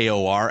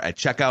 SKOR, at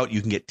checkout,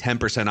 you can get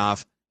 10%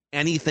 off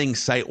anything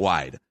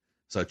site-wide.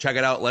 So check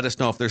it out. Let us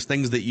know if there's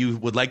things that you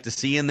would like to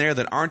see in there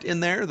that aren't in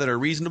there that are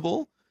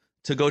reasonable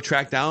to go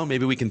track down.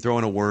 Maybe we can throw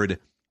in a word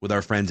with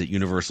our friends at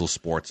Universal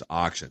Sports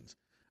Auctions.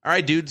 All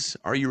right, dudes,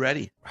 are you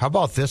ready? How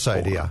about this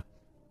idea?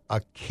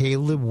 A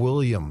Caleb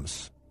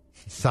Williams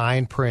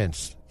signed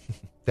Prince.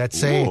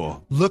 That's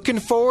looking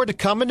forward to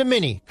coming to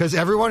Mini, because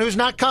everyone who's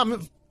not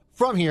coming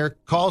from here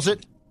calls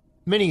it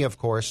Mini, of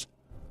course.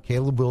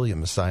 Caleb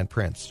Williams signed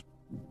Prince.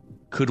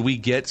 Could we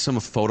get some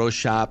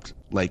photoshopped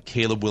like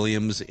Caleb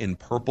Williams in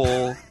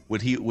purple?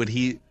 Would he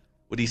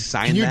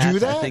sign Can you that? do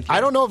that?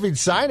 I don't know if he'd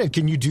sign it.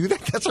 Can you do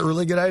that? That's a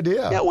really good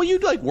idea. Yeah, well,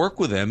 you'd like work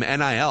with him,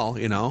 NIL.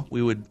 You know,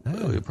 we would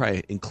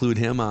probably include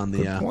him on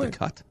the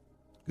cut.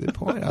 Good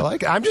point. I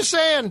like it. I'm just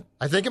saying.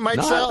 I think it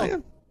might sell.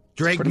 Man,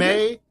 Drake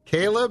May, good.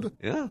 Caleb.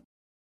 Yeah.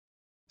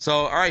 So,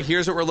 all right,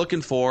 here's what we're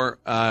looking for.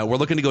 We're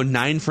looking to go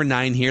 9 for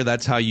 9 here.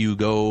 That's how you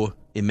go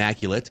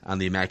immaculate on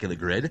the immaculate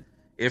grid.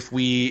 If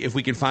we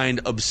can find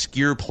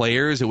obscure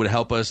players, it would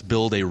help us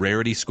build a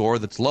rarity score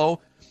that's low.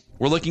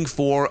 We're looking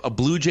for a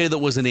Blue Jay that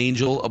was an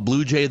Angel, a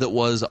Blue Jay that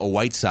was a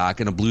White Sox,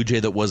 and a Blue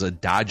Jay that was a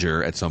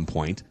Dodger at some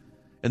point.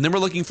 And then we're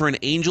looking for an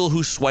Angel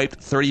who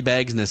swiped 30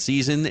 bags in a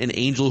season, an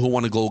Angel who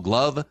won a Gold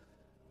Glove,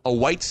 a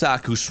White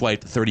Sox who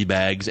swiped 30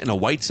 bags, and a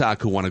White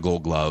Sox who won a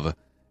Gold Glove.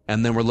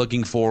 And then we're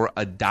looking for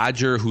a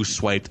Dodger who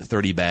swiped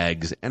 30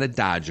 bags and a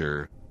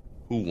Dodger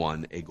who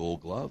won a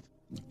Gold Glove.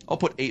 I'll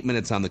put 8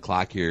 minutes on the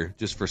clock here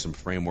just for some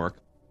framework.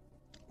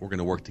 We're going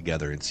to work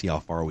together and see how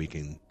far we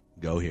can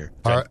go here.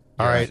 All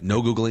right.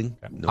 No Googling.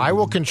 I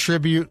will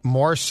contribute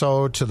more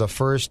so to the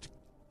first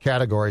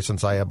category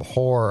since I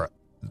abhor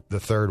the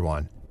third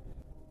one.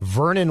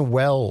 Vernon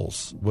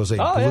Wells was a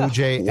Blue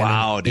Jay and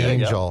an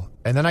Angel.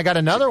 And then I got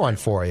another one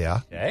for you.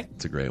 Okay.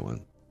 It's a great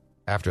one.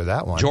 After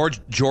that one.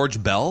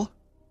 George Bell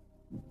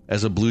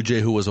as a Blue Jay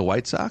who was a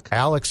White Sox.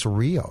 Alex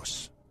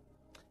Rios.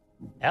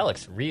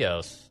 Alex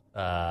Rios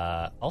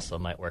also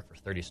might work for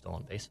 30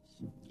 stolen bases.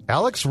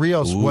 Alex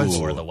Rios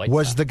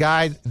was the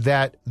guy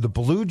that the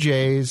Blue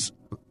Jays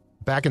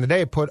back in the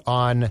day put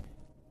on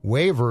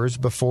waivers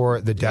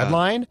before the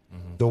deadline. Yeah.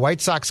 Mm-hmm. The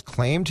White Sox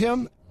claimed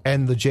him,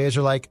 and the Jays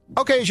are like,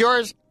 okay, it's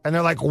yours. And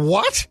they're like,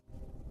 what?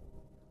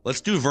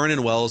 Let's do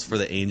Vernon Wells for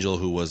the Angel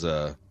who was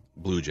a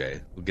Blue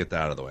Jay. We'll get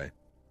that out of the way.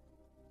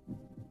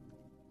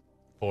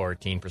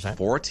 14%.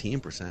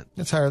 14%.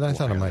 That's higher than I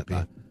thought it might be.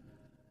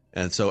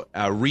 And so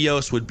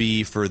Rios would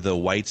be for the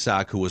White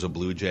Sox who was a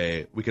Blue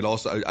Jay. We could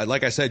also,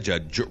 like I said,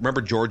 Judd,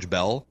 remember George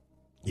Bell?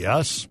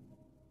 Yes.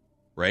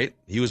 Right?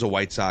 He was a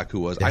White Sox who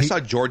was. I saw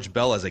George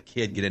Bell as a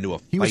kid get into a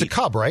fight. He was a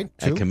Cub, right?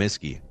 At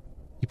Comiskey.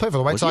 He played for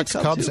the White Sox,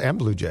 Cubs, and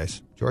Blue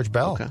Jays. George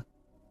Bell. Okay.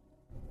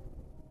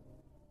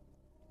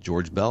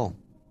 George Bell.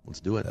 Let's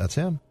do it. That's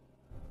him.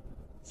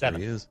 7.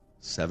 There he is.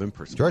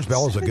 7%. George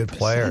Bell was a good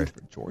player.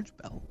 George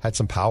Bell. Had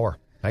some power.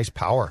 Nice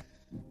power.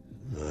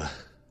 Ugh.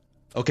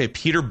 Okay,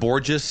 Peter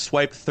Borges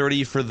swiped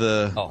 30 for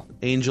the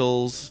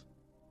Angels.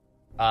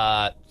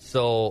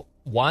 So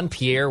Juan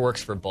Pierre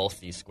works for both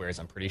these squares,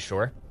 I'm pretty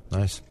sure.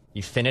 Nice.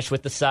 You finish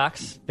with the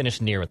Sox, finish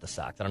near with the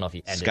Sox. I don't know if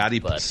he ended,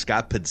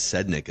 Scott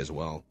Podsednik as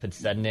well.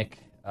 Podsednik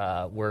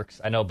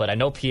works. I know, but I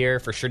know Pierre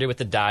for sure did with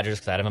the Dodgers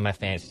because I had him on my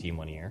fantasy team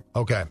one year.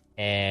 Okay.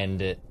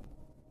 And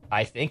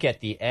I think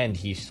at the end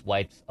he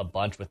swiped a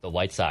bunch with the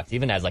White Sox.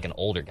 Even as like an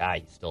older guy,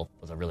 he still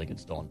was a really good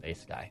stolen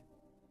base guy.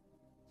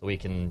 So we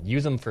can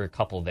use him for a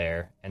couple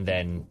there. And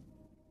then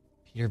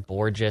Peter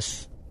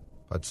Borges.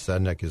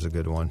 Podsednik is a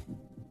good one.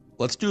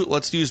 Let's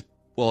use,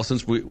 well,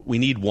 since we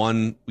need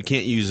one, we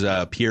can't use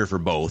Pierre for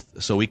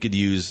both. So we could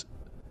use,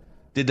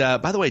 by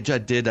the way,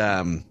 Judd, did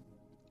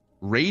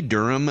Ray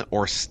Durham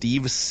or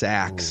Steve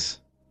Sachs?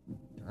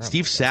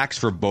 Steve Sachs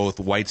for both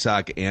White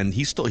Sox, and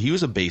he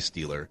was a base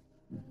stealer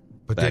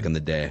back in the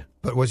day.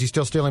 But was he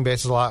still stealing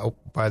bases a lot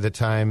by the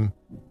time?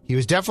 He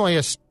was definitely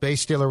a base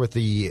stealer with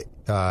the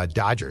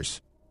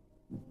Dodgers.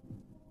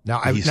 Now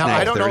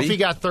I don't know if he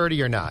got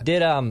 30 or not.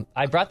 Did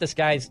I brought this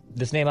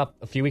name up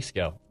a few weeks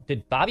ago.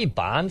 Did Bobby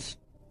Bonds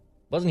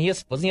Wasn't he a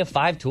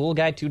 5-tool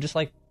guy too, just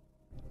like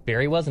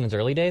Barry was in his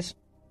early days?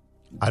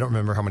 I don't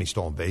remember how many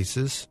stolen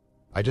bases.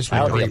 I just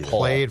That would remember be he a pull.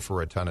 played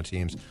for a ton of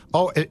teams.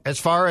 Oh, as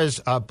far as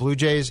Blue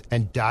Jays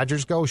and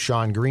Dodgers go,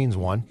 Sean Green's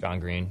one. John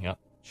Green, yep.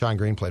 Sean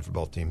Green played for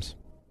both teams.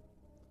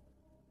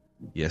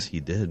 Yes, he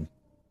did.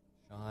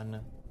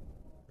 Sean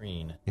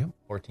Green. Yep.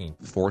 14.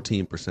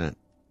 14%.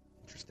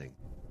 Interesting.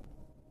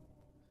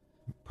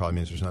 Probably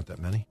means there's not that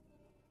many.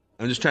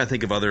 I'm just trying to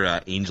think of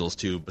other Angels,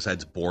 too,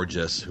 besides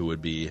Borges, who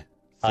would be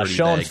 30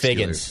 Sean bag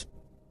Figgins. stealers.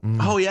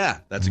 Oh, yeah.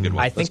 That's a good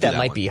one. I Let's think do that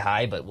might one. be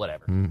high, but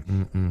whatever.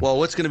 Well,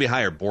 what's going to be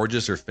higher,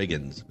 Borges or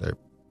Figgins? They're- They're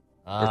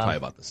probably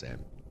about the same.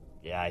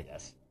 Yeah, I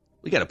guess.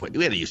 We got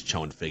to use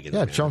Chone Figgins.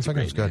 Yeah, man. Chone That's a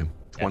Figgins great is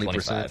good. name. 20%,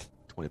 25.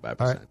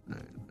 25%. All right.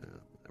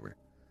 Whatever.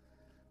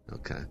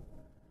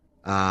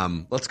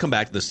 Okay. Let's come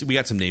back to this. We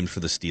got some names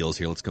for the steals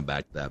here. Let's come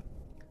back to that.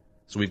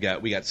 So we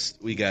got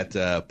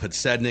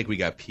Podsednik, we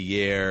got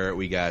Pierre,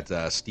 we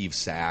got Steve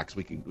Sachs.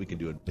 We can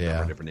do a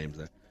number of different names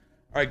there.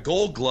 All right,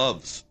 Gold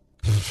Gloves.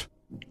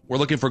 We're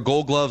looking for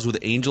Gold Gloves with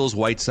Angels,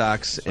 White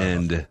Sox,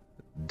 and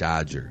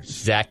Dodgers.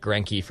 Zach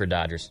Greinke for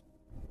Dodgers.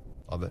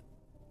 Love it.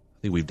 I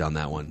think we've done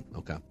that one.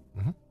 Okay.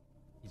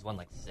 He's won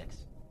like 6.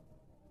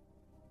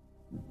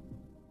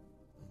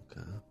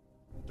 Okay.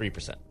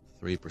 3%.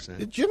 3%.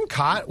 Did Jim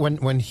Cott,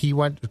 when he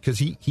went, because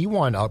he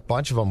won a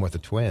bunch of them with the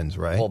Twins,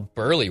 right? Well,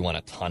 Burley won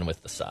a ton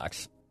with the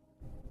Sox.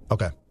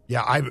 Okay.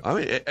 Yeah,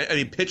 I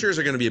mean, pitchers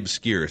are going to be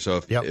obscure. So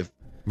if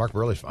Mark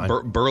Burley's fine.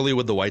 Burley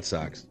with the White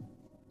Sox.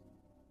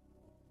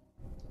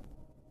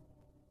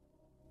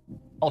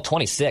 Oh,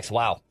 26.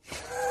 Wow.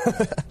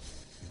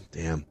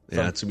 Damn.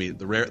 Yeah, that's going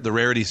to be the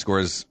rarity score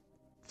is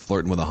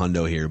flirting with a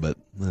hundo here, but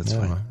that's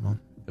fine. Well,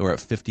 We're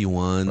at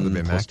 51 That'd be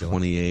plus immaculate.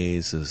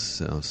 28,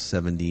 so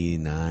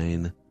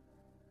 79,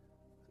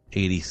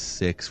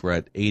 86. We're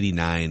at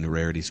 89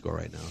 rarity score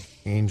right now.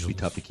 Angels. It'd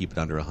be tough to keep it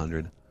under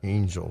 100.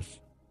 Angels.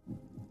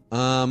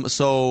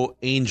 So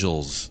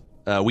Angels.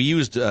 We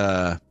used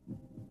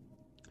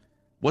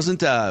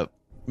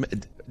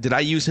did I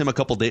use him a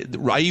couple days?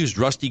 I used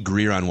Rusty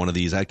Greer on one of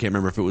these. I can't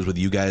remember if it was with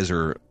you guys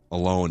or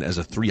alone as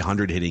a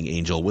 300 hitting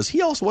Angel.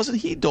 Wasn't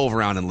he dove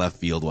around in left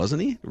field,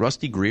 wasn't he?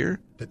 Rusty Greer?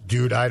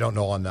 Dude, I don't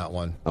know on that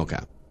one. Okay.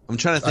 I'm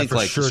trying to think for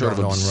like sure sort of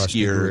don't know on Rusty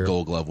obscure Greer.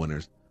 Gold Glove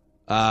winners.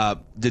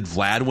 Did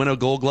Vlad win a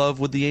Gold Glove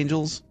with the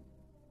Angels?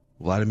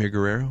 Vladimir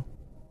Guerrero?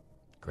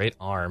 Great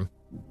arm.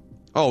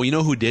 Oh, you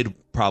know who did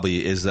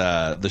probably is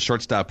the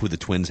shortstop who the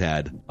Twins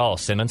had. Oh,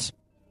 Simmons.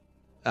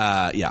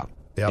 Yeah. Yeah,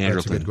 that's a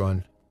Anderson. good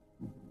one.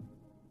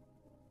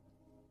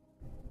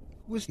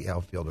 Who was the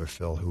outfielder,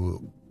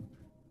 Phil?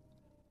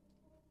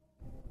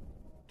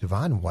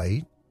 Devon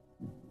White?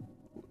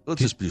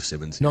 Let's just do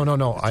Simmons. No.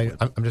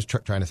 I'm just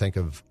trying to think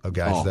of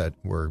guys Oh. that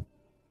were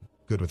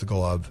good with the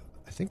glove.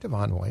 I think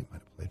Devon White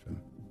might have played for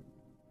them.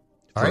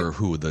 All For right.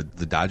 who? The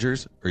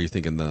Dodgers? Or are you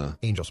thinking the...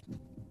 Angels.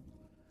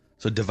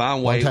 So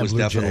Devon White Longtime was Blue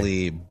Jay.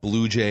 definitely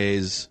Blue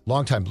Jays.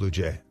 Longtime Blue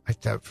Jay.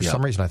 For Yeah.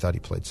 some reason, I thought he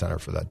played center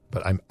for that,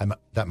 but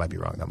that might be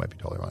wrong. That might be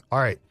totally wrong. All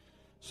right.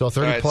 So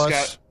 30 All right,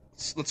 plus.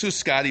 let's do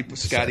Scotty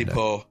Podsednik.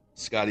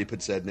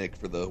 Podsednik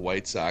for the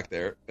White Sox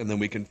there. And then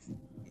we can,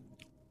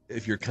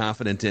 if you're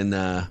confident in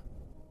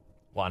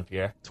Juan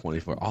Pierre.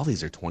 24, all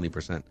these are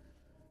 20%.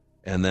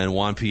 And then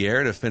Juan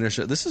Pierre to finish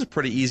it. This is a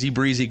pretty easy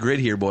breezy grid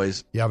here,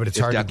 boys. Yeah, but it's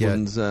If hard to get.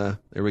 Declan's,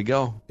 there we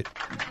go.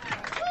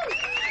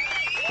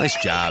 Nice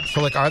job.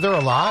 So, are there a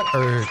lot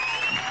or?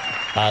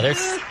 There's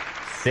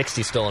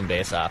 60 stolen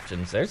base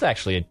options. There's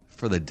actually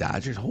For the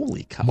Dodgers,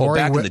 holy cow! Maury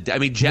Back Wi- in the, I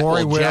mean,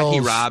 Maury Jackie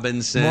Wills,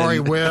 Robinson, Maury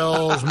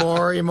Wills,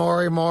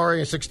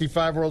 Maury,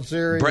 65 World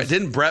Series.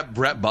 Didn't Brett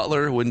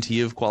Butler? Wouldn't he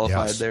have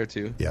qualified Yes. there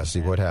too? Yes,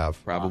 he would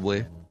have.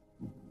 Probably.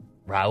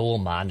 Raul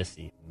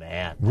Mondesi.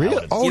 Man. that Really?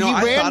 would've- Oh, he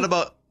I ran thought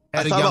about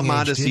at a young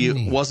age, didn't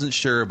he? Mondesi. Wasn't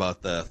sure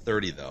about the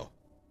 30 though.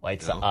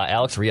 White Sox.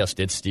 Alex Rios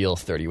did steal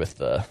 30 with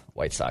the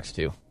White Sox,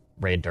 too.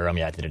 Ray Durham,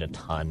 did it a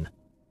ton.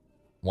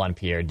 Juan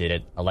Pierre did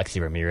it.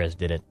 Alexi Ramirez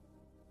did it.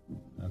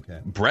 Okay.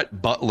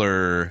 Brett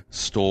Butler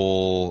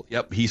stole.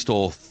 Yep, he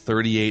stole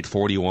 38,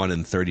 41,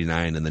 and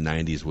 39 in the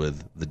 90s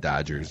with the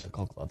Dodgers. The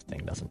Gold Glove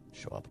thing doesn't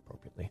show up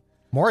appropriately.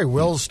 Maury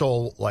Wills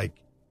stole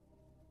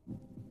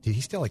did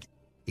he steal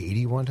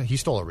 81? He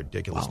stole a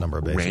ridiculous number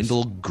of bases.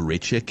 Randall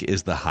Grichuk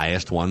is the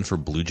highest one for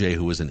Blue Jay,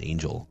 who was an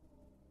Angel,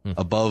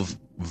 above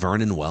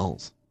Vernon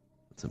Wells.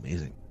 That's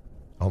amazing.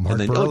 Oh, Mark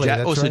And then, Burley,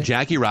 that's so right.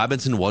 Jackie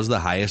Robinson was the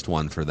highest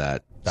one for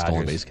that stolen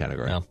Dodgers. base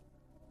category. Yeah.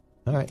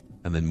 All right.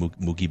 And then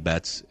Mookie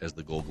Betts as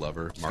the Gold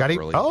Glover. Mark Scotty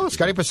Burley.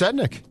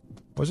 Podsednik.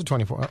 Was it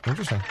 24? Oh,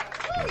 interesting.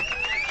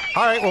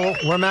 All right, well,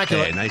 we're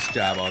immaculate. Hey, nice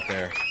job out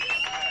there.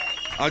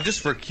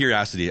 Just for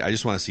curiosity, I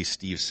just want to see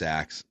Steve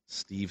Sachs.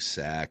 Steve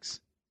Sachs.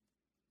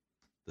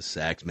 The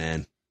Sachs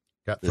man.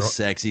 Got, The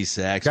sexy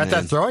Sachs got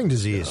man. that throwing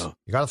disease. Oh.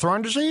 You got a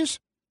throwing disease?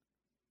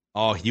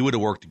 Oh, he would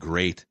have worked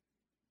great.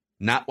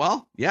 He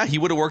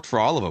would have worked for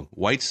all of them.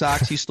 White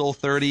Sox, he stole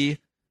 30.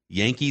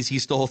 Yankees, he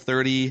stole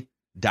 30.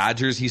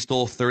 Dodgers, he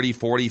stole 30,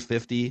 40,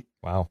 50.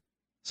 Wow.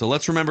 So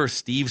let's remember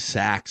Steve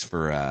Sachs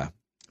for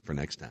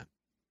next time.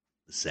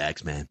 The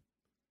Sachs man.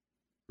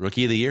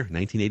 Rookie of the year,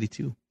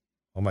 1982.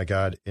 Oh, my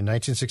God. In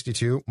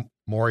 1962,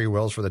 Maury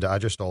Wills for the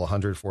Dodgers stole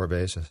 104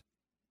 bases.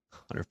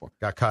 104.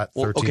 Got caught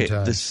 13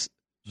 times.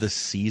 This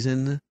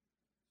season,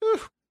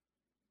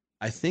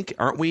 I think,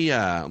 aren't we?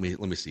 Let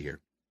me see here.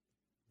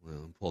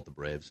 Well, pull up the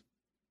Braves.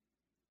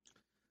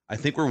 I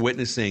think we're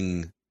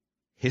witnessing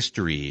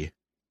history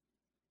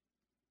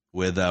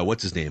with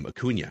what's his name,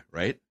 Acuna,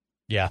 right?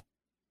 Yeah.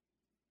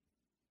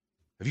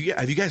 Have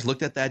you guys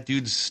looked at that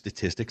dude's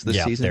statistics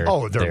this season?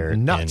 They're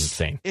nuts.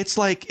 Insane. It's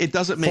like it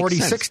doesn't make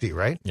 40-60,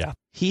 right? Yeah.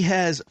 He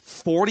has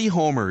 40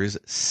 homers,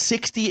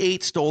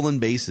 68 stolen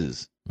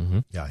bases. Mm-hmm.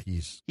 Yeah,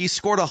 he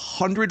scored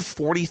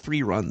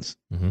 143 runs.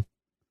 Mm-hmm.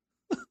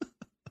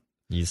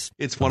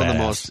 It's one of the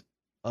most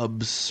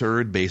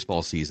absurd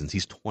baseball seasons.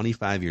 He's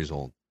 25 years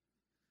old.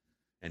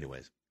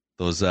 Anyways,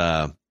 those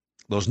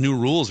new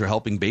rules are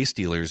helping base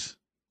stealers.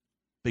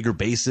 Bigger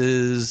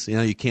bases,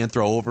 you can't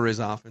throw over as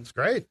often. It's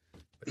great.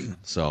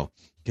 So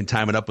you can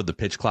time it up with the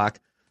pitch clock.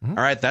 Mm-hmm.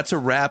 All right, that's a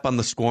wrap on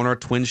the Score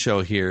North Twins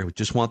show here. We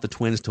just want the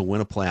Twins to win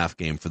a playoff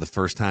game for the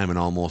first time in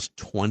almost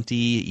 20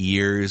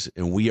 years.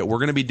 And we're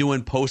going to be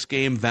doing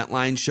post-game vent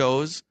line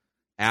shows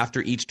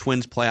after each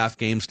Twins playoff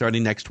game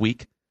starting next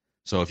week.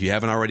 So if you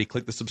haven't already,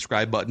 click the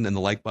subscribe button and the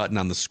like button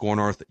on the Score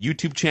North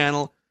YouTube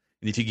channel.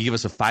 And if you can give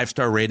us a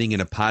 5-star rating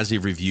and a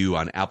positive review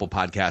on Apple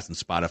Podcasts and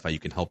Spotify, you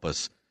can help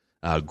us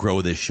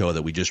grow this show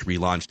that we just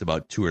relaunched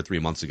about 2 or 3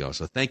 months ago.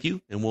 So thank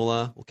you, and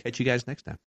we'll catch you guys next time.